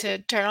they'll need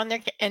to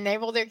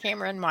enable their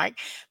camera and mic.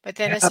 But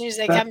then as soon as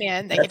they come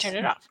in, they can turn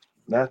it off.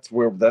 That's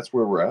where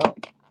we're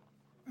at.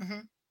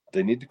 Mm-hmm.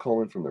 They need to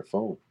call in from their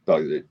phone.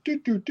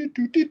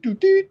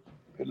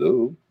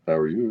 Hello, how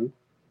are you?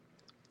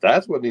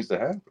 That's what needs to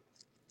happen.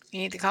 You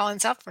need the call-in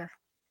software.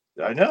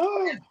 I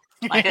know.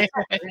 Like I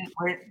said,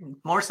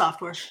 more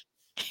software.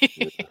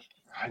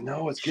 I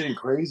know it's getting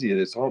crazy.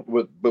 It's all,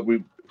 but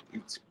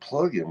it's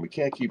plug-in. We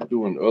can't keep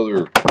doing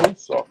other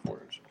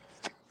softwares.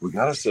 We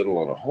got to settle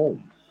on a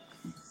home.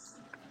 I'm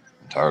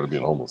tired of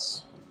being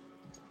homeless.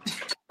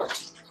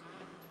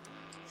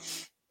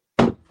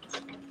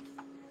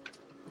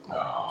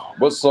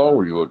 What song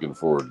were you looking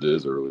for,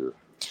 Diz, earlier?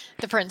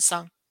 The Prince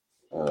song.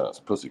 It's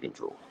Pussy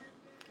Control.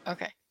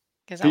 Okay.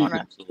 Because I want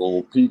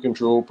to P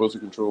Control, Pussy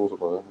Control,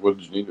 something like that. What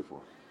did you need it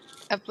for?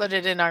 upload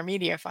it in our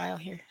media file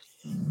here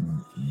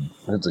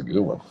It's a good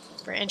one.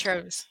 for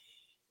intros.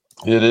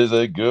 It is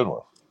a good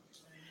one.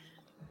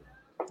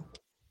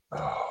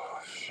 Oh,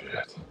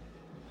 shit.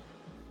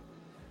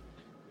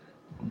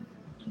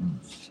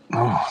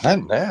 Oh,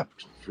 that nap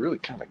really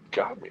kind of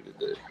got me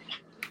today.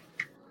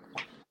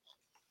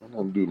 I'm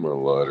not doing my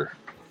lighter.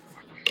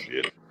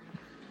 Shit.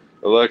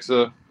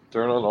 Alexa,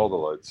 turn on all the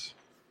lights.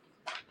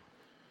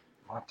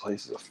 My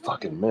place is a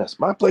fucking mess.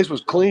 My place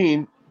was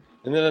clean,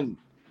 and then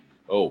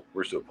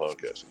we're still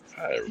podcasting.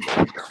 Hi,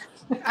 everybody.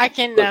 I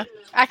can cut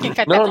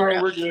that part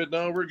out. We're good.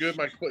 No, we're good.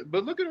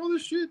 But look at all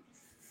this shit.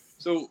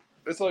 So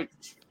it's like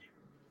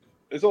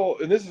it's all,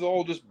 and this is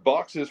all just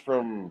boxes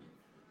from.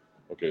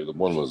 Okay, the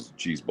one was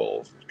cheese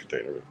balls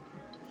container.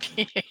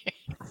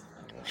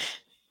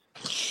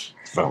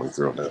 Finally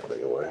thrown that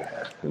thing away.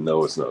 And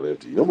no, it's not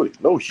empty.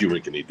 No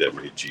human can eat that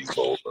many cheese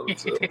balls by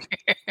themselves.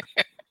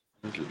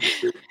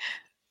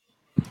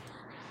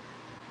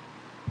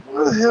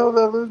 Why the hell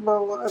did I lose my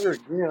lighter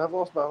again? I've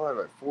lost my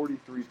lighter like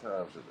 43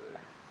 times today.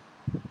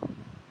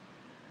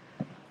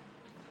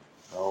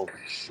 Oh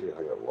shit!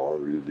 I got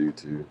laundry to do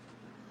too.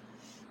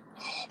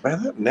 Oh,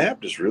 man, that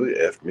nap just really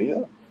effed me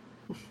up.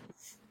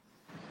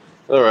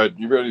 All right,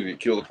 you ready to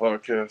kill the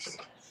podcast?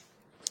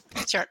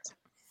 Sure.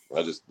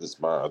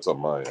 It's on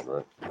my end,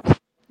 right?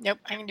 Nope,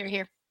 I can do it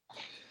here.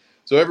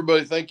 So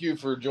everybody, thank you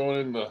for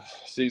joining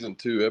season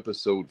 2,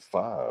 episode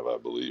 5, I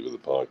believe, of the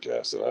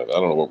podcast. And I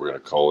don't know what we're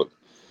going to call it.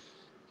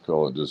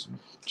 Call it just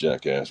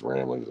jackass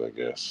ramblings, I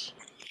guess.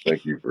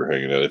 Thank you for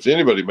hanging out. If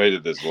anybody made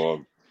it this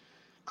long,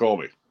 call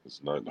me.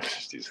 It's not.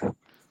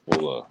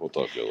 We'll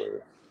talk to you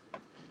later.